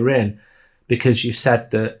game in Turin, because you said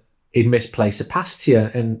that he'd misplaced a pass to you,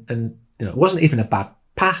 and it wasn't even a bad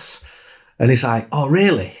pass. And he's like, "Oh,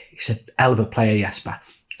 really?" He said, "Hell of a player, Jesper."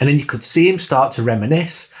 And then you could see him start to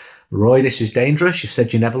reminisce. "Roy, this is dangerous. You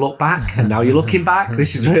said you never look back, and now you're looking back.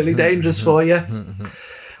 This is really dangerous for you."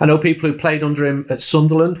 I know people who played under him at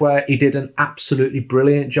Sunderland, where he did an absolutely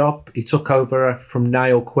brilliant job. He took over from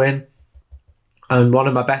Niall Quinn. And one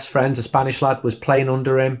of my best friends, a Spanish lad, was playing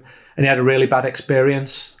under him, and he had a really bad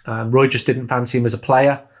experience. Roy just didn't fancy him as a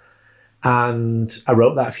player. And I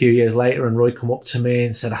wrote that a few years later, and Roy come up to me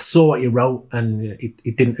and said, "I saw what you wrote," and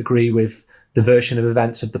he didn't agree with the version of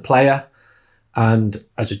events of the player. And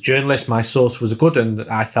as a journalist, my source was a good, and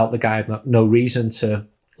I felt the guy had no reason to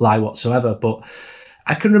lie whatsoever. But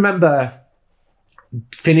I can remember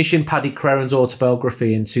finishing Paddy Crerand's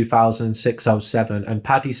autobiography in 2006-07, and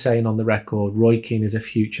Paddy saying on the record, "Roy Keane is a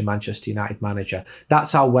future Manchester United manager."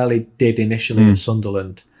 That's how well he did initially in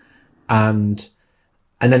Sunderland.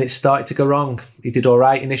 And then it started to go wrong. He did all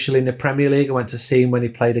right initially in the Premier League. I went to see him when he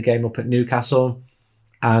played a game up at Newcastle.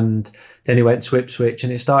 And then he went to Ipswich,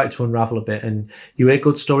 and it started to unravel a bit. And you hear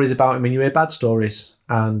good stories about him and you hear bad stories.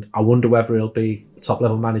 And I wonder whether he'll be a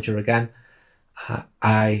top-level manager again.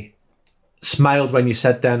 I smiled when you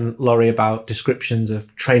said then, Laurie, about descriptions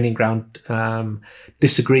of training ground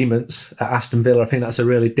disagreements at Aston Villa. I think that's a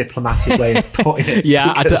really diplomatic way of putting it.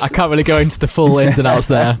 Yeah, I can't really go into the full ins and outs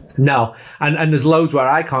there. No, and there's loads where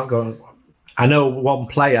I can't go. I know one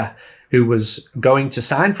player who was going to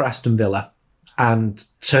sign for Aston Villa and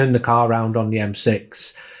turned the car around on the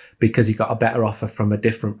M6 because he got a better offer from a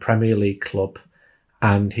different Premier League club,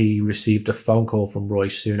 and he received a phone call from Roy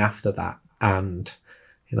soon after that, and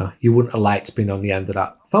you wouldn't have liked being on the end of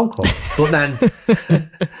that phone call. But then...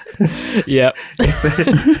 yeah.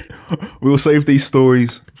 We'll save these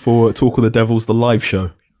stories for Talk of the Devils, the live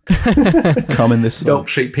show. Coming this summer. Don't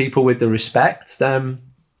treat people with the respect.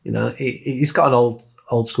 He's got an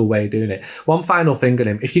old school way of doing it. One final thing on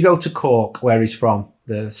him. If you go to Cork, where he's from,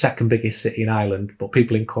 the second biggest city in Ireland, but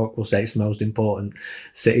people in Cork will say it's the most important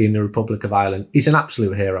city in the Republic of Ireland, he's an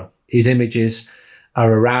absolute hero. His images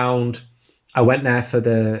are around. I went there for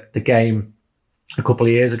the game a couple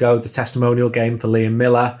of years ago, the testimonial game for Liam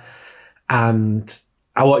Miller, and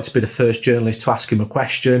I wanted to be the first journalist to ask him a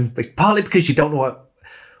question, but partly because you don't know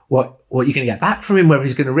what you're going to get back from him, whether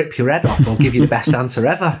he's going to rip your head off or give you the best answer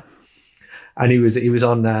ever. And he was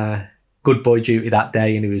on good boy duty that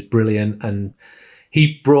day, and he was brilliant, and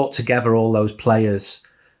he brought together all those players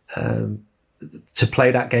to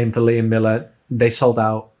play that game for Liam Miller. They sold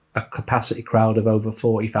out a capacity crowd of over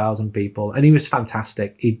 40,000 people, and he was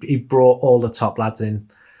fantastic. He brought all the top lads in,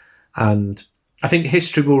 and I think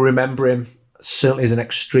history will remember him certainly as an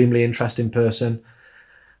extremely interesting person,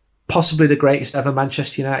 possibly the greatest ever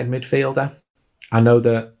Manchester United midfielder. I know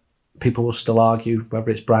that people will still argue whether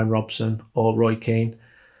it's Brian Robson or Roy Keane,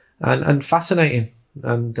 and fascinating,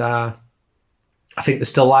 and I think there's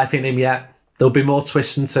still life in him yet. There'll be more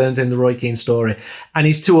twists and turns in the Roy Keane story. And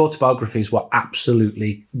his two autobiographies were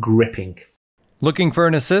absolutely gripping. Looking for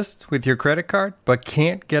an assist with your credit card, but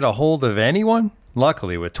can't get a hold of anyone?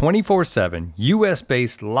 Luckily, with 24/7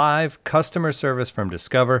 US-based live customer service from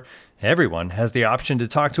Discover, everyone has the option to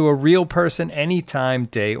talk to a real person anytime,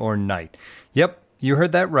 day or night. Yep, you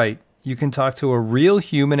heard that right. You can talk to a real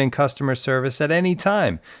human in customer service at any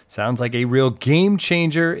time. Sounds like a real game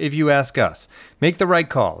changer if you ask us. Make the right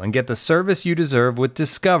call and get the service you deserve with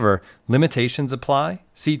Discover. Limitations apply.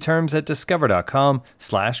 See terms at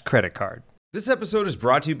discover.com/creditcard. This episode is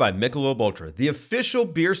brought to you by Michelob Ultra, the official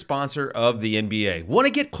beer sponsor of the NBA. Want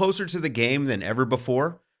to get closer to the game than ever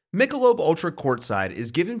before? Michelob Ultra Courtside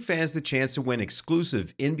is giving fans the chance to win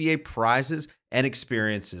exclusive NBA prizes and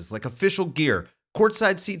experiences like official gear,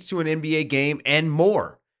 courtside seats to an NBA game, and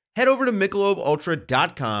more. Head over to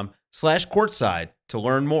MichelobUltra.com/courtside to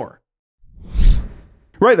learn more.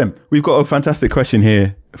 Right then, we've got a fantastic question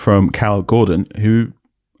here from Cal Gordon, who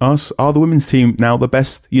asks, are the women's team now the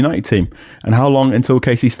best United team? And how long until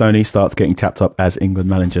Casey Stoney starts getting tapped up as England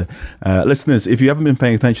manager? Listeners, if you haven't been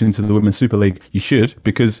paying attention to the Women's Super League, you should,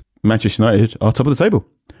 because Manchester United are top of the table.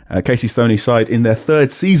 Casey Stoney's side, in their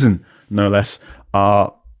third season, no less,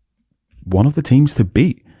 are one of the teams to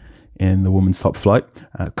beat in the women's top flight,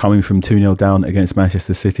 coming from 2-0 down against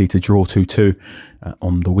Manchester City to draw 2-2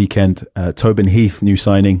 on the weekend. Tobin Heath, new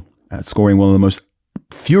signing, scoring one of the most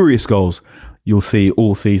furious goals you'll see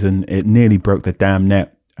all season. It nearly broke the damn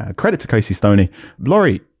net. Credit to Casey Stoney.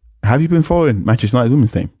 Laurie, have you been following Manchester United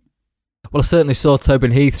women's team? Well, I certainly saw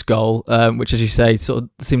Tobin Heath's goal, which, as you say, sort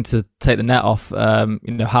of seemed to take the net off.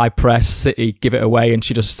 High press, City give it away, and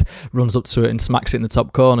she just runs up to it and smacks it in the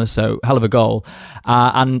top corner. So, hell of a goal.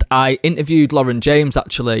 And I interviewed Lauren James,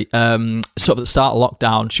 actually, sort of at the start of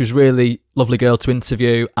lockdown. She was a really lovely girl to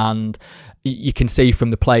interview, and you can see from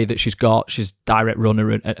the play that she's direct runner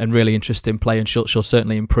and really interesting play, and she'll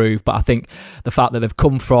certainly improve. But I think the fact that they've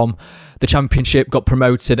come from the Championship, got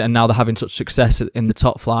promoted, and now they're having such success in the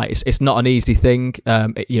top flight, it's not an easy thing.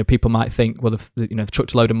 People might think, well, they've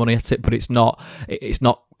chucked a load of money at it, but it's not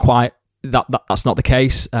quite. That's not the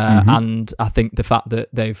case. And I think the fact that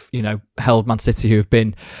they've held Man City, who have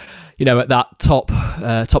been at that top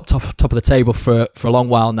of the table for a long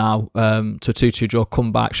while now, to a 2-2 draw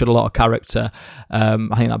comeback, showed a lot of character.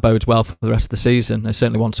 I think that bodes well for the rest of the season. They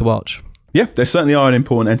certainly want to watch. Yeah, they certainly are an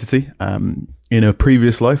important entity. In a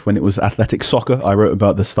previous life, when it was Athletic Soccer, I wrote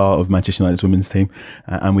about the start of Manchester United's women's team,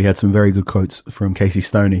 and we had some very good quotes from Casey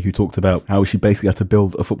Stoney, who talked about how she basically had to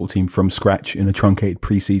build a football team from scratch in a truncated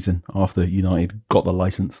pre-season after United got the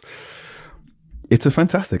licence. It's a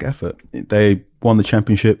fantastic effort. They won the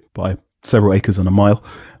Championship by several acres and a mile,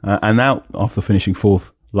 and now, after finishing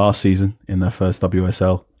fourth last season in their first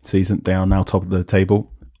WSL season, they are now top of the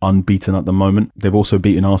table, unbeaten at the moment. They've also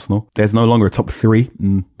beaten Arsenal. There's no longer a top 3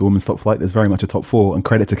 in the women's top flight. There's very much a top 4, and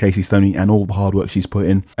credit to Casey Stoney and all the hard work she's put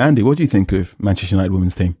in. Andy, what do you think of Manchester United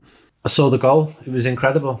women's team? I saw the goal. It was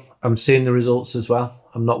incredible. I'm seeing the results as well.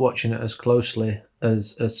 I'm not watching it as closely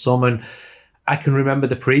as some. And I can remember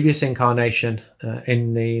the previous incarnation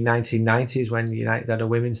in the 1990s when United had a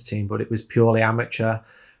women's team, but it was purely amateur. I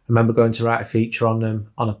remember going to write a feature on them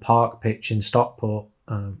on a park pitch in Stockport,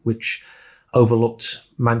 which overlooked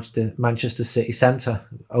Manchester City Centre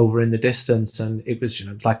over in the distance, and it was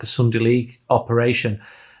like a Sunday League operation.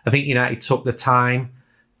 I think United took the time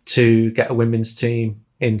to get a women's team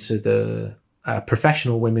into the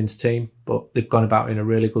professional women's team, but they've gone about it in a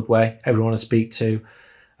really good way. Everyone I speak to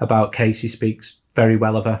about Casey speaks very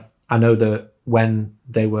well of her. I know that when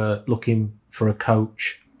they were looking for a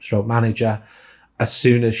coach / manager, as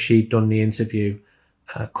soon as she'd done the interview,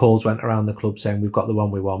 calls went around the club saying, we've got the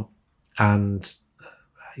one we want. And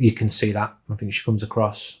you can see that. I think she comes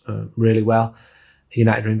across really well.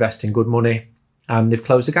 United are investing good money, and they've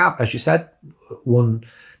closed the gap, as you said. Won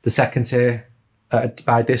the second tier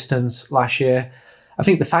by distance last year. I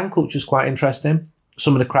think the fan culture is quite interesting.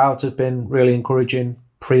 Some of the crowds have been really encouraging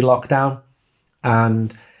pre-lockdown,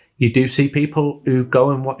 and you do see people who go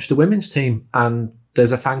and watch the women's team, and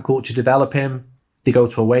there's a fan culture developing. They go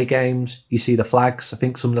to away games. You see the flags. I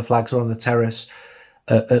think some of the flags are on the terrace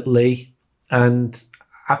at Lee, and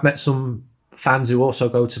I've met some fans who also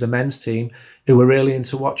go to the men's team who were really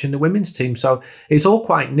into watching the women's team. So it's all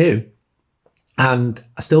quite new, and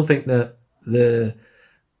I still think that the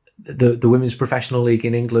women's professional league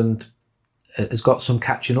in England has got some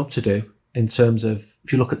catching up to do in terms of,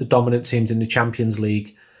 if you look at the dominant teams in the Champions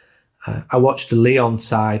League. I watched the Lyon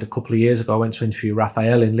side a couple of years ago. I went to interview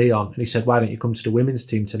Raphael in Lyon, and he said, why don't you come to the women's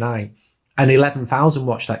team tonight? And 11,000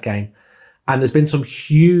 watched that game. And there's been some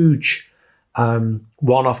huge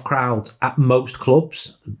one-off crowds at most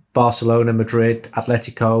clubs, Barcelona, Madrid,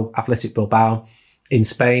 Athletic Bilbao, in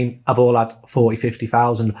Spain have all had 40,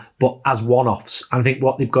 50,000, but as one-offs. And I think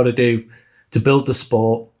what they've got to do to build the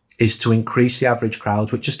sport is to increase the average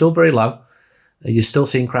crowds, which are still very low. You're still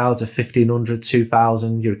seeing crowds of 1,500,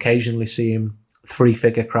 2,000. You're occasionally seeing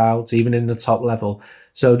three-figure crowds, even in the top level.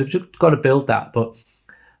 So they've just got to build that. But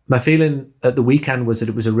my feeling at the weekend was that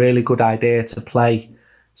it was a really good idea to play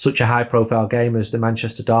such a high-profile game as the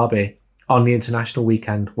Manchester Derby on the international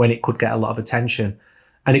weekend when it could get a lot of attention.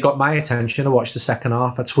 And it got my attention. I watched the second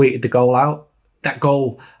half. I tweeted the goal out. That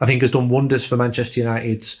goal, I think, has done wonders for Manchester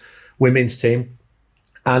United's women's team.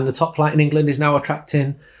 And the top flight in England is now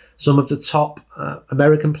attracting some of the top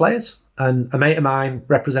American players. And a mate of mine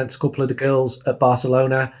represents a couple of the girls at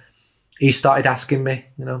Barcelona. He started asking me,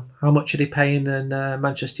 how much are they paying in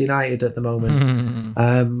Manchester United at the moment?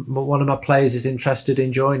 But one of my players is interested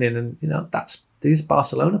in joining, and these are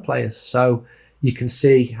Barcelona players. So you can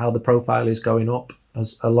see how the profile is going up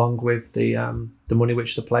along with the money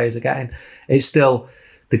which the players are getting. It's still,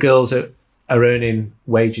 the girls are earning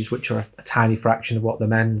wages which are a tiny fraction of what the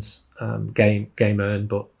men's game earn,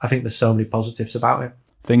 but I think there's so many positives about it.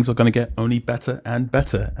 Things are going to get only better and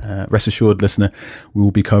better. Rest assured, listener, we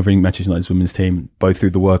will be covering Manchester United's women's team both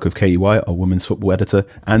through the work of Katie White, our women's football editor,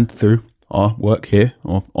 and through our work here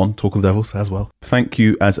on Talk of the Devils as well. Thank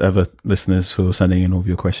you, as ever, listeners, for sending in all of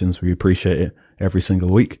your questions. We appreciate it every single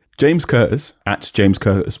week. James Curtis, at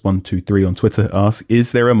JamesCurtis123 on Twitter, asks,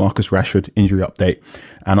 is there a Marcus Rashford injury update?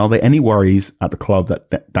 And are there any worries at the club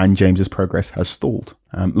that Dan James's progress has stalled?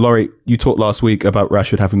 Laurie, you talked last week about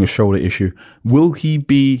Rashford having a shoulder issue. Will he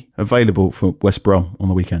be available for West Brom on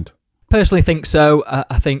the weekend? Personally think so.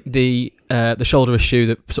 I think the shoulder issue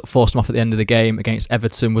that sort of forced him off at the end of the game against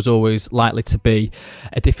Everton was always likely to be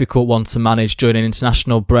a difficult one to manage during an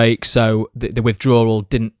international break. So the withdrawal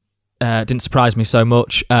didn't surprise me so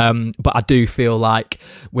much, but I do feel like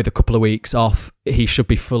with a couple of weeks off, he should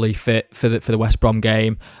be fully fit for the West Brom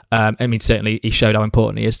game. I mean, certainly he showed how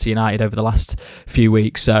important he is to United over the last few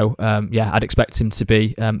weeks. So I'd expect him to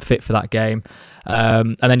be fit for that game.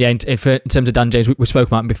 And then in terms of Dan James, we spoke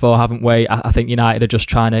about him before, haven't we? I think United are just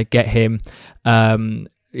trying to get him,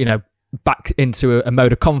 back into a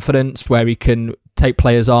mode of confidence where he can take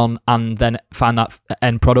players on and then find that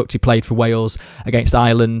end product. He played for Wales against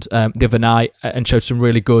Ireland the other night and showed some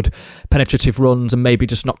really good penetrative runs and maybe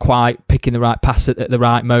just not quite picking the right pass at the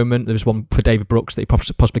right moment. There was one for David Brooks that he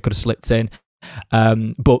possibly could have slipped in.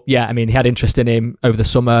 But yeah, I mean, he had interest in him over the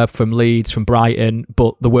summer from Leeds, from Brighton,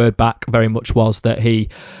 but the word back very much was that he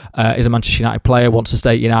is a Manchester United player, wants to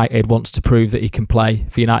stay at United, wants to prove that he can play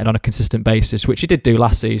for United on a consistent basis, which he did do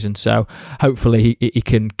last season. So hopefully he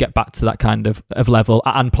can get back to that kind of level.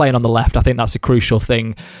 And playing on the left, I think that's a crucial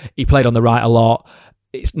thing. He played on the right a lot.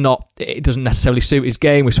 It doesn't necessarily suit his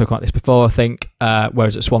game. We've spoken about this before, I think,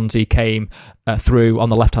 whereas at Swansea came through on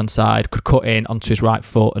the left-hand side, could cut in onto his right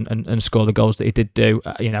foot and score the goals that he did do,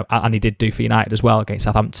 and he did do for United as well against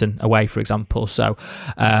Southampton away, for example. So,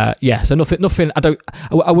 so nothing.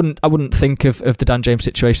 I wouldn't think of the Dan James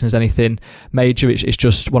situation as anything major. It's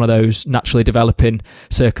just one of those naturally developing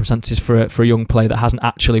circumstances for a young player that hasn't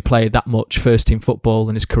actually played that much first-team football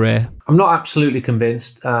in his career. I'm not absolutely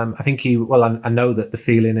convinced. I think I know that the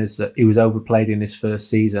feeling is that he was overplayed in his first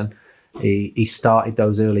season. He started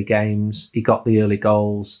those early games, he got the early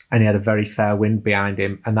goals, and he had a very fair wind behind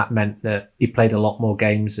him, and that meant that he played a lot more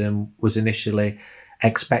games than was initially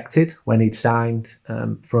expected when he'd signed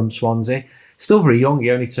from Swansea. Still very young,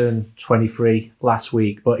 he only turned 23 last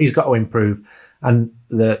week, but he's got to improve. And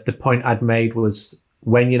the point I'd made was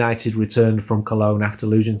when United returned from Cologne after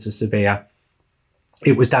losing to Sevilla,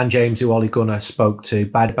 it was Dan James who Ole Gunnar spoke to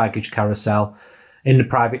by the baggage carousel in the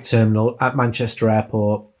private terminal at Manchester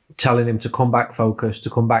Airport, telling him to come back focused, to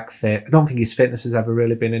come back fit. I don't think his fitness has ever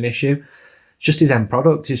really been an issue. It's just his end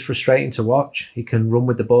product is frustrating to watch. He can run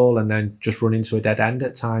with the ball and then just run into a dead end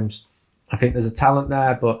at times. I think there's a talent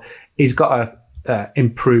there, but he's got to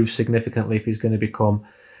improve significantly if he's going to become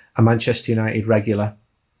a Manchester United regular.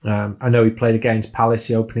 I know he played against Palace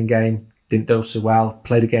the opening game, didn't do so well.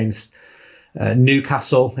 Played against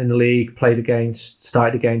Newcastle in the league,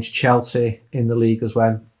 started against Chelsea in the league as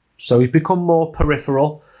well. So he's become more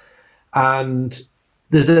peripheral, and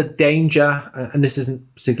there's a danger, and this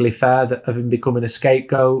isn't particularly fair, of him becoming a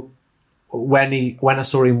scapegoat. When I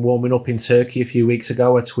saw him warming up in Turkey a few weeks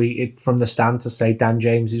ago, I tweeted from the stand to say Dan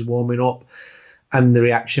James is warming up, and the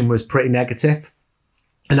reaction was pretty negative.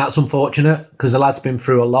 And that's unfortunate because the lad's been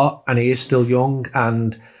through a lot and he is still young,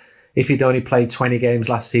 and if he'd only played 20 games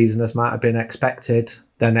last season as might have been expected,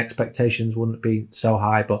 then expectations wouldn't be so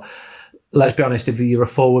high. But let's be honest, if you're a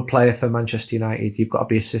forward player for Manchester United, you've got to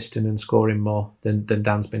be assisting and scoring more than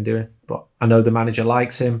Dan's been doing. But I know the manager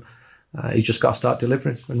likes him. He's just got to start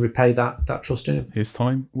delivering and repay that trust in him. His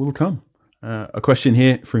time will come. A question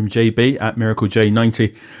here from JB at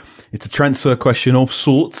MiracleJ90. It's a transfer question of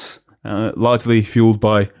sorts, largely fueled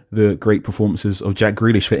by the great performances of Jack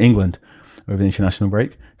Grealish for England over the international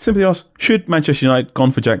break. Simply ask, should Manchester United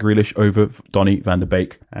gone for Jack Grealish over Donny van de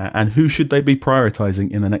Beek? And who should they be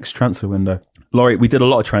prioritising in the next transfer window? Laurie, we did a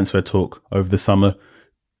lot of transfer talk over the summer.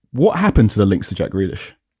 What happened to the links to Jack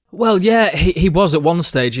Grealish? Well, yeah, he was at one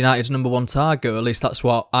stage United's number one target, or at least that's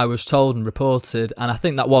what I was told and reported. And I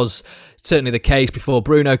think that was certainly the case before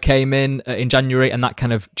Bruno came in January, and that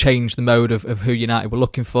kind of changed the mode of who United were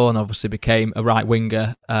looking for, and obviously became a right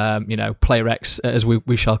winger, player X, as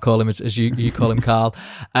we shall call him, as you call him, Carl.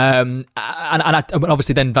 And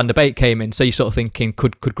obviously then Van der Beek came in, so you're sort of thinking,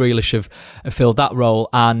 could Grealish have filled that role?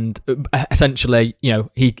 And essentially,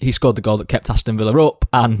 he scored the goal that kept Aston Villa up,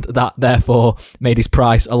 and that therefore made his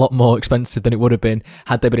price a lot more expensive than it would have been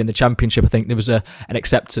had they been in the Championship. I think there was an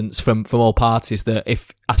acceptance from all parties that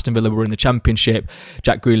if Aston Villa were in the Championship,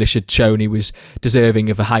 Jack Grealish had shown he was deserving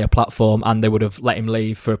of a higher platform, and they would have let him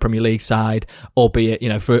leave for a Premier League side, albeit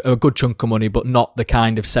for a good chunk of money, but not the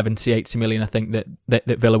kind of 70-80 million I think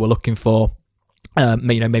that Villa were looking for.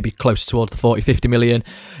 Maybe close towards the 40-50 million.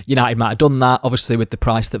 United might have done that, obviously, with the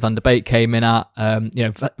price that Van der Beek came in at. Van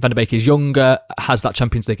der Beek is younger, has that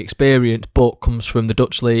Champions League experience, but comes from the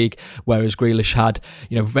Dutch league, whereas Grealish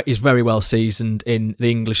is very well seasoned in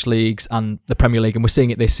the English leagues and the Premier League, and we're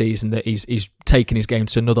seeing it this season that he's taken his game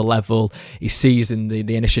to another level. He's seizing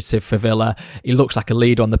the initiative for Villa. He looks like a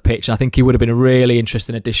leader on the pitch, and I think he would have been a really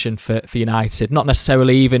interesting addition for United. Not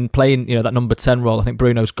necessarily even playing that number 10 role. I think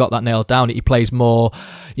Bruno's got that nailed down. He plays more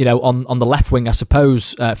on the left wing, I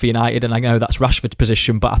suppose, for United, and I know that's Rashford's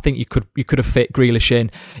position, but I think you could have fit Grealish in,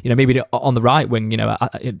 maybe on the right wing.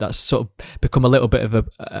 That's sort of become a little bit of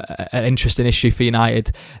an interesting issue for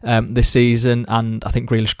United this season, and I think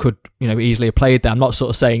Grealish could easily have played there. I'm not sort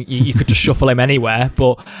of saying you could just shuffle him anywhere,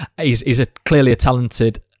 but he's clearly a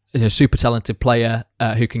talented, super talented player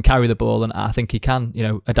who can carry the ball, and I think he can,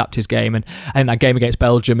 adapt his game. And that game against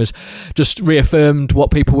Belgium has just reaffirmed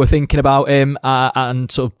what people were thinking about him,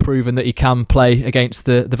 and sort of proven that he can play against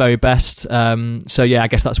the very best. So yeah, I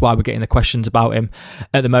guess that's why we're getting the questions about him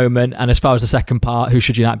at the moment. And as far as the second part, who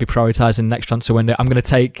should United be prioritising next transfer window? I'm going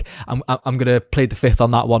to plead the fifth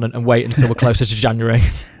on that one and wait until we're closer to January.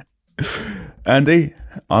 Andy,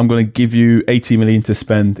 I'm going to give you 80 million to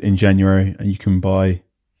spend in January, and you can buy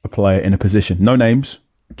a player in a position. No names,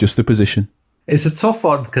 just the position. It's a tough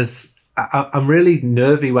one because I'm really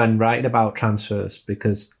nervy when writing about transfers,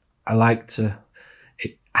 because I like to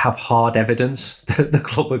have hard evidence that the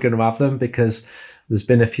club are going to have them, because there's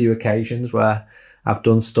been a few occasions where I've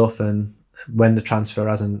done stuff and when the transfer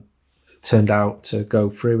hasn't turned out to go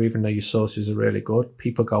through, even though your sources are really good,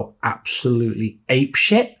 people go absolutely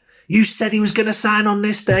apeshit. You said he was going to sign on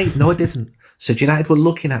this day. No, I didn't. So United were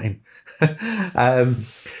looking at him.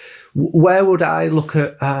 Where would I look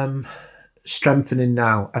at strengthening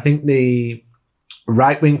now? I think the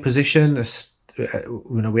right wing position,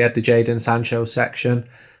 we had the Jadon Sancho section.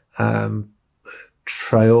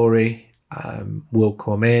 Traore will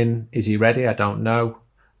come in. Is he ready? I don't know.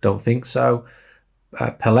 Don't think so.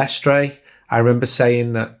 Palestre, I remember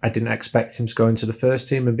saying that I didn't expect him to go into the first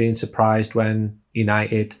team and being surprised when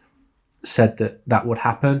United said that would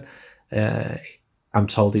happen. I'm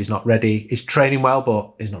told he's not ready. He's training well,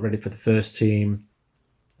 but he's not ready for the first team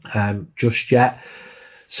just yet.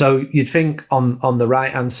 So you'd think on the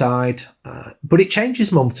right-hand side, but it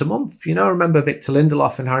changes month to month. I remember Victor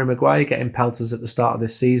Lindelof and Harry Maguire getting pelters at the start of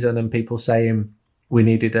this season, and people saying we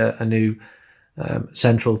needed a new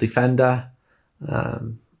central defender.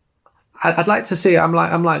 I'd like to see, I'm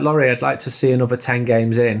like Laurie, I'd like to see another 10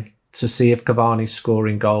 games in to see if Cavani's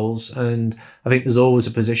scoring goals. And I think there's always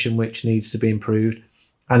a position which needs to be improved.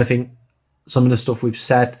 And I think some of the stuff we've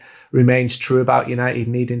said remains true about United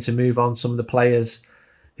needing to move on some of the players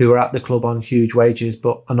who are at the club on huge wages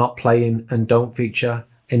but are not playing and don't feature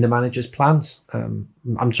in the manager's plans.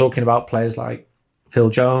 I'm talking about players like Phil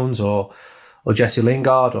Jones or Jesse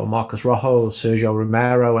Lingard or Marcus Rojo or Sergio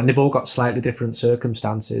Romero, and they've all got slightly different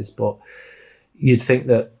circumstances, but you'd think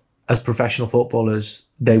that as professional footballers,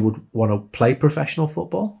 they would want to play professional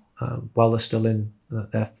football while they're still in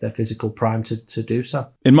their physical prime to do so.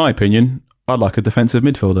 In my opinion, I'd like a defensive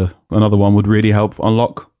midfielder. Another one would really help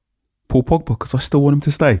unlock Paul Pogba, because I still want him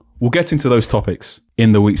to stay. We'll get into those topics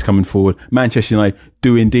in the weeks coming forward. Manchester United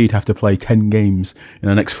do indeed have to play 10 games in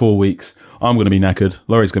the next 4 weeks. I'm going to be knackered,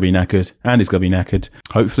 Laurie's going to be knackered, Andy's going to be knackered.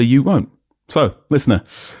 Hopefully you won't. So, listener,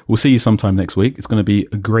 we'll see you sometime next week. It's going to be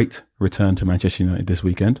a great return to Manchester United this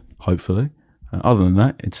weekend, hopefully. Other than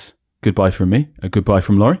that, it's goodbye from me, a goodbye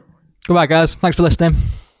from Laurie. Goodbye, guys. Thanks for listening.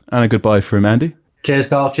 And a goodbye from Andy. Cheers,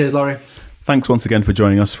 Carl. Cheers, Laurie. Thanks once again for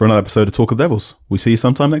joining us for another episode of Talk of the Devils. We'll see you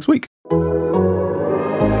sometime next week.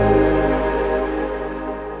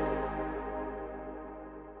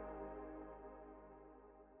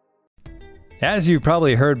 As you've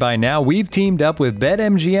probably heard by now, we've teamed up with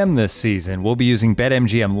BetMGM this season. We'll be using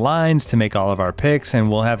BetMGM lines to make all of our picks,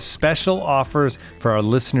 and we'll have special offers for our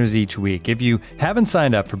listeners each week. If you haven't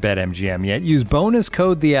signed up for BetMGM yet, use bonus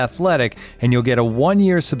code The Athletic, and you'll get a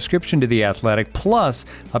 1-year subscription to The Athletic, plus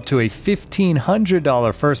up to a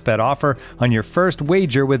 $1,500 first bet offer on your first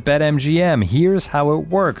wager with BetMGM. Here's how it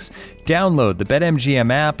works. Download the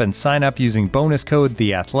BetMGM app and sign up using bonus code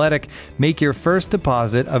The Athletic. Make your first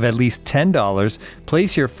deposit of at least $10.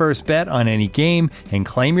 Place your first bet on any game and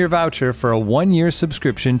claim your voucher for a 1-year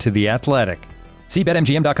subscription to The Athletic. See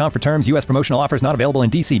BetMGM.com for terms. U.S. promotional offers not available in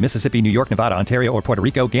D.C., Mississippi, New York, Nevada, Ontario, or Puerto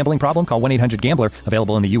Rico. Gambling problem? Call 1-800-GAMBLER.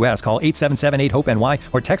 Available in the U.S. Call 877-8-HOPE-NY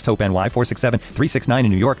or text HOPE-NY 467-369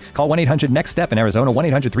 in New York. Call 1-800-NEXT-STEP in Arizona.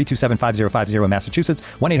 1-800-327-5050 in Massachusetts.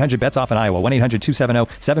 1-800-BETS-OFF in Iowa.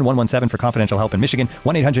 1-800-270-7117 for confidential help in Michigan.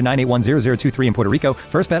 1-800-981-0023 in Puerto Rico.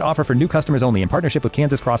 First bet offer for new customers only in partnership with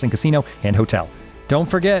Kansas Crossing Casino and Hotel. Don't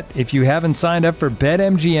forget, if you haven't signed up for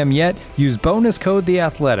BetMGM yet, use bonus code The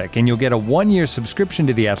Athletic, and you'll get a 1-year subscription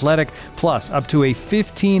to The Athletic, plus up to a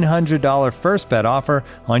 $1,500 first bet offer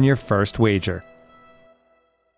on your first wager.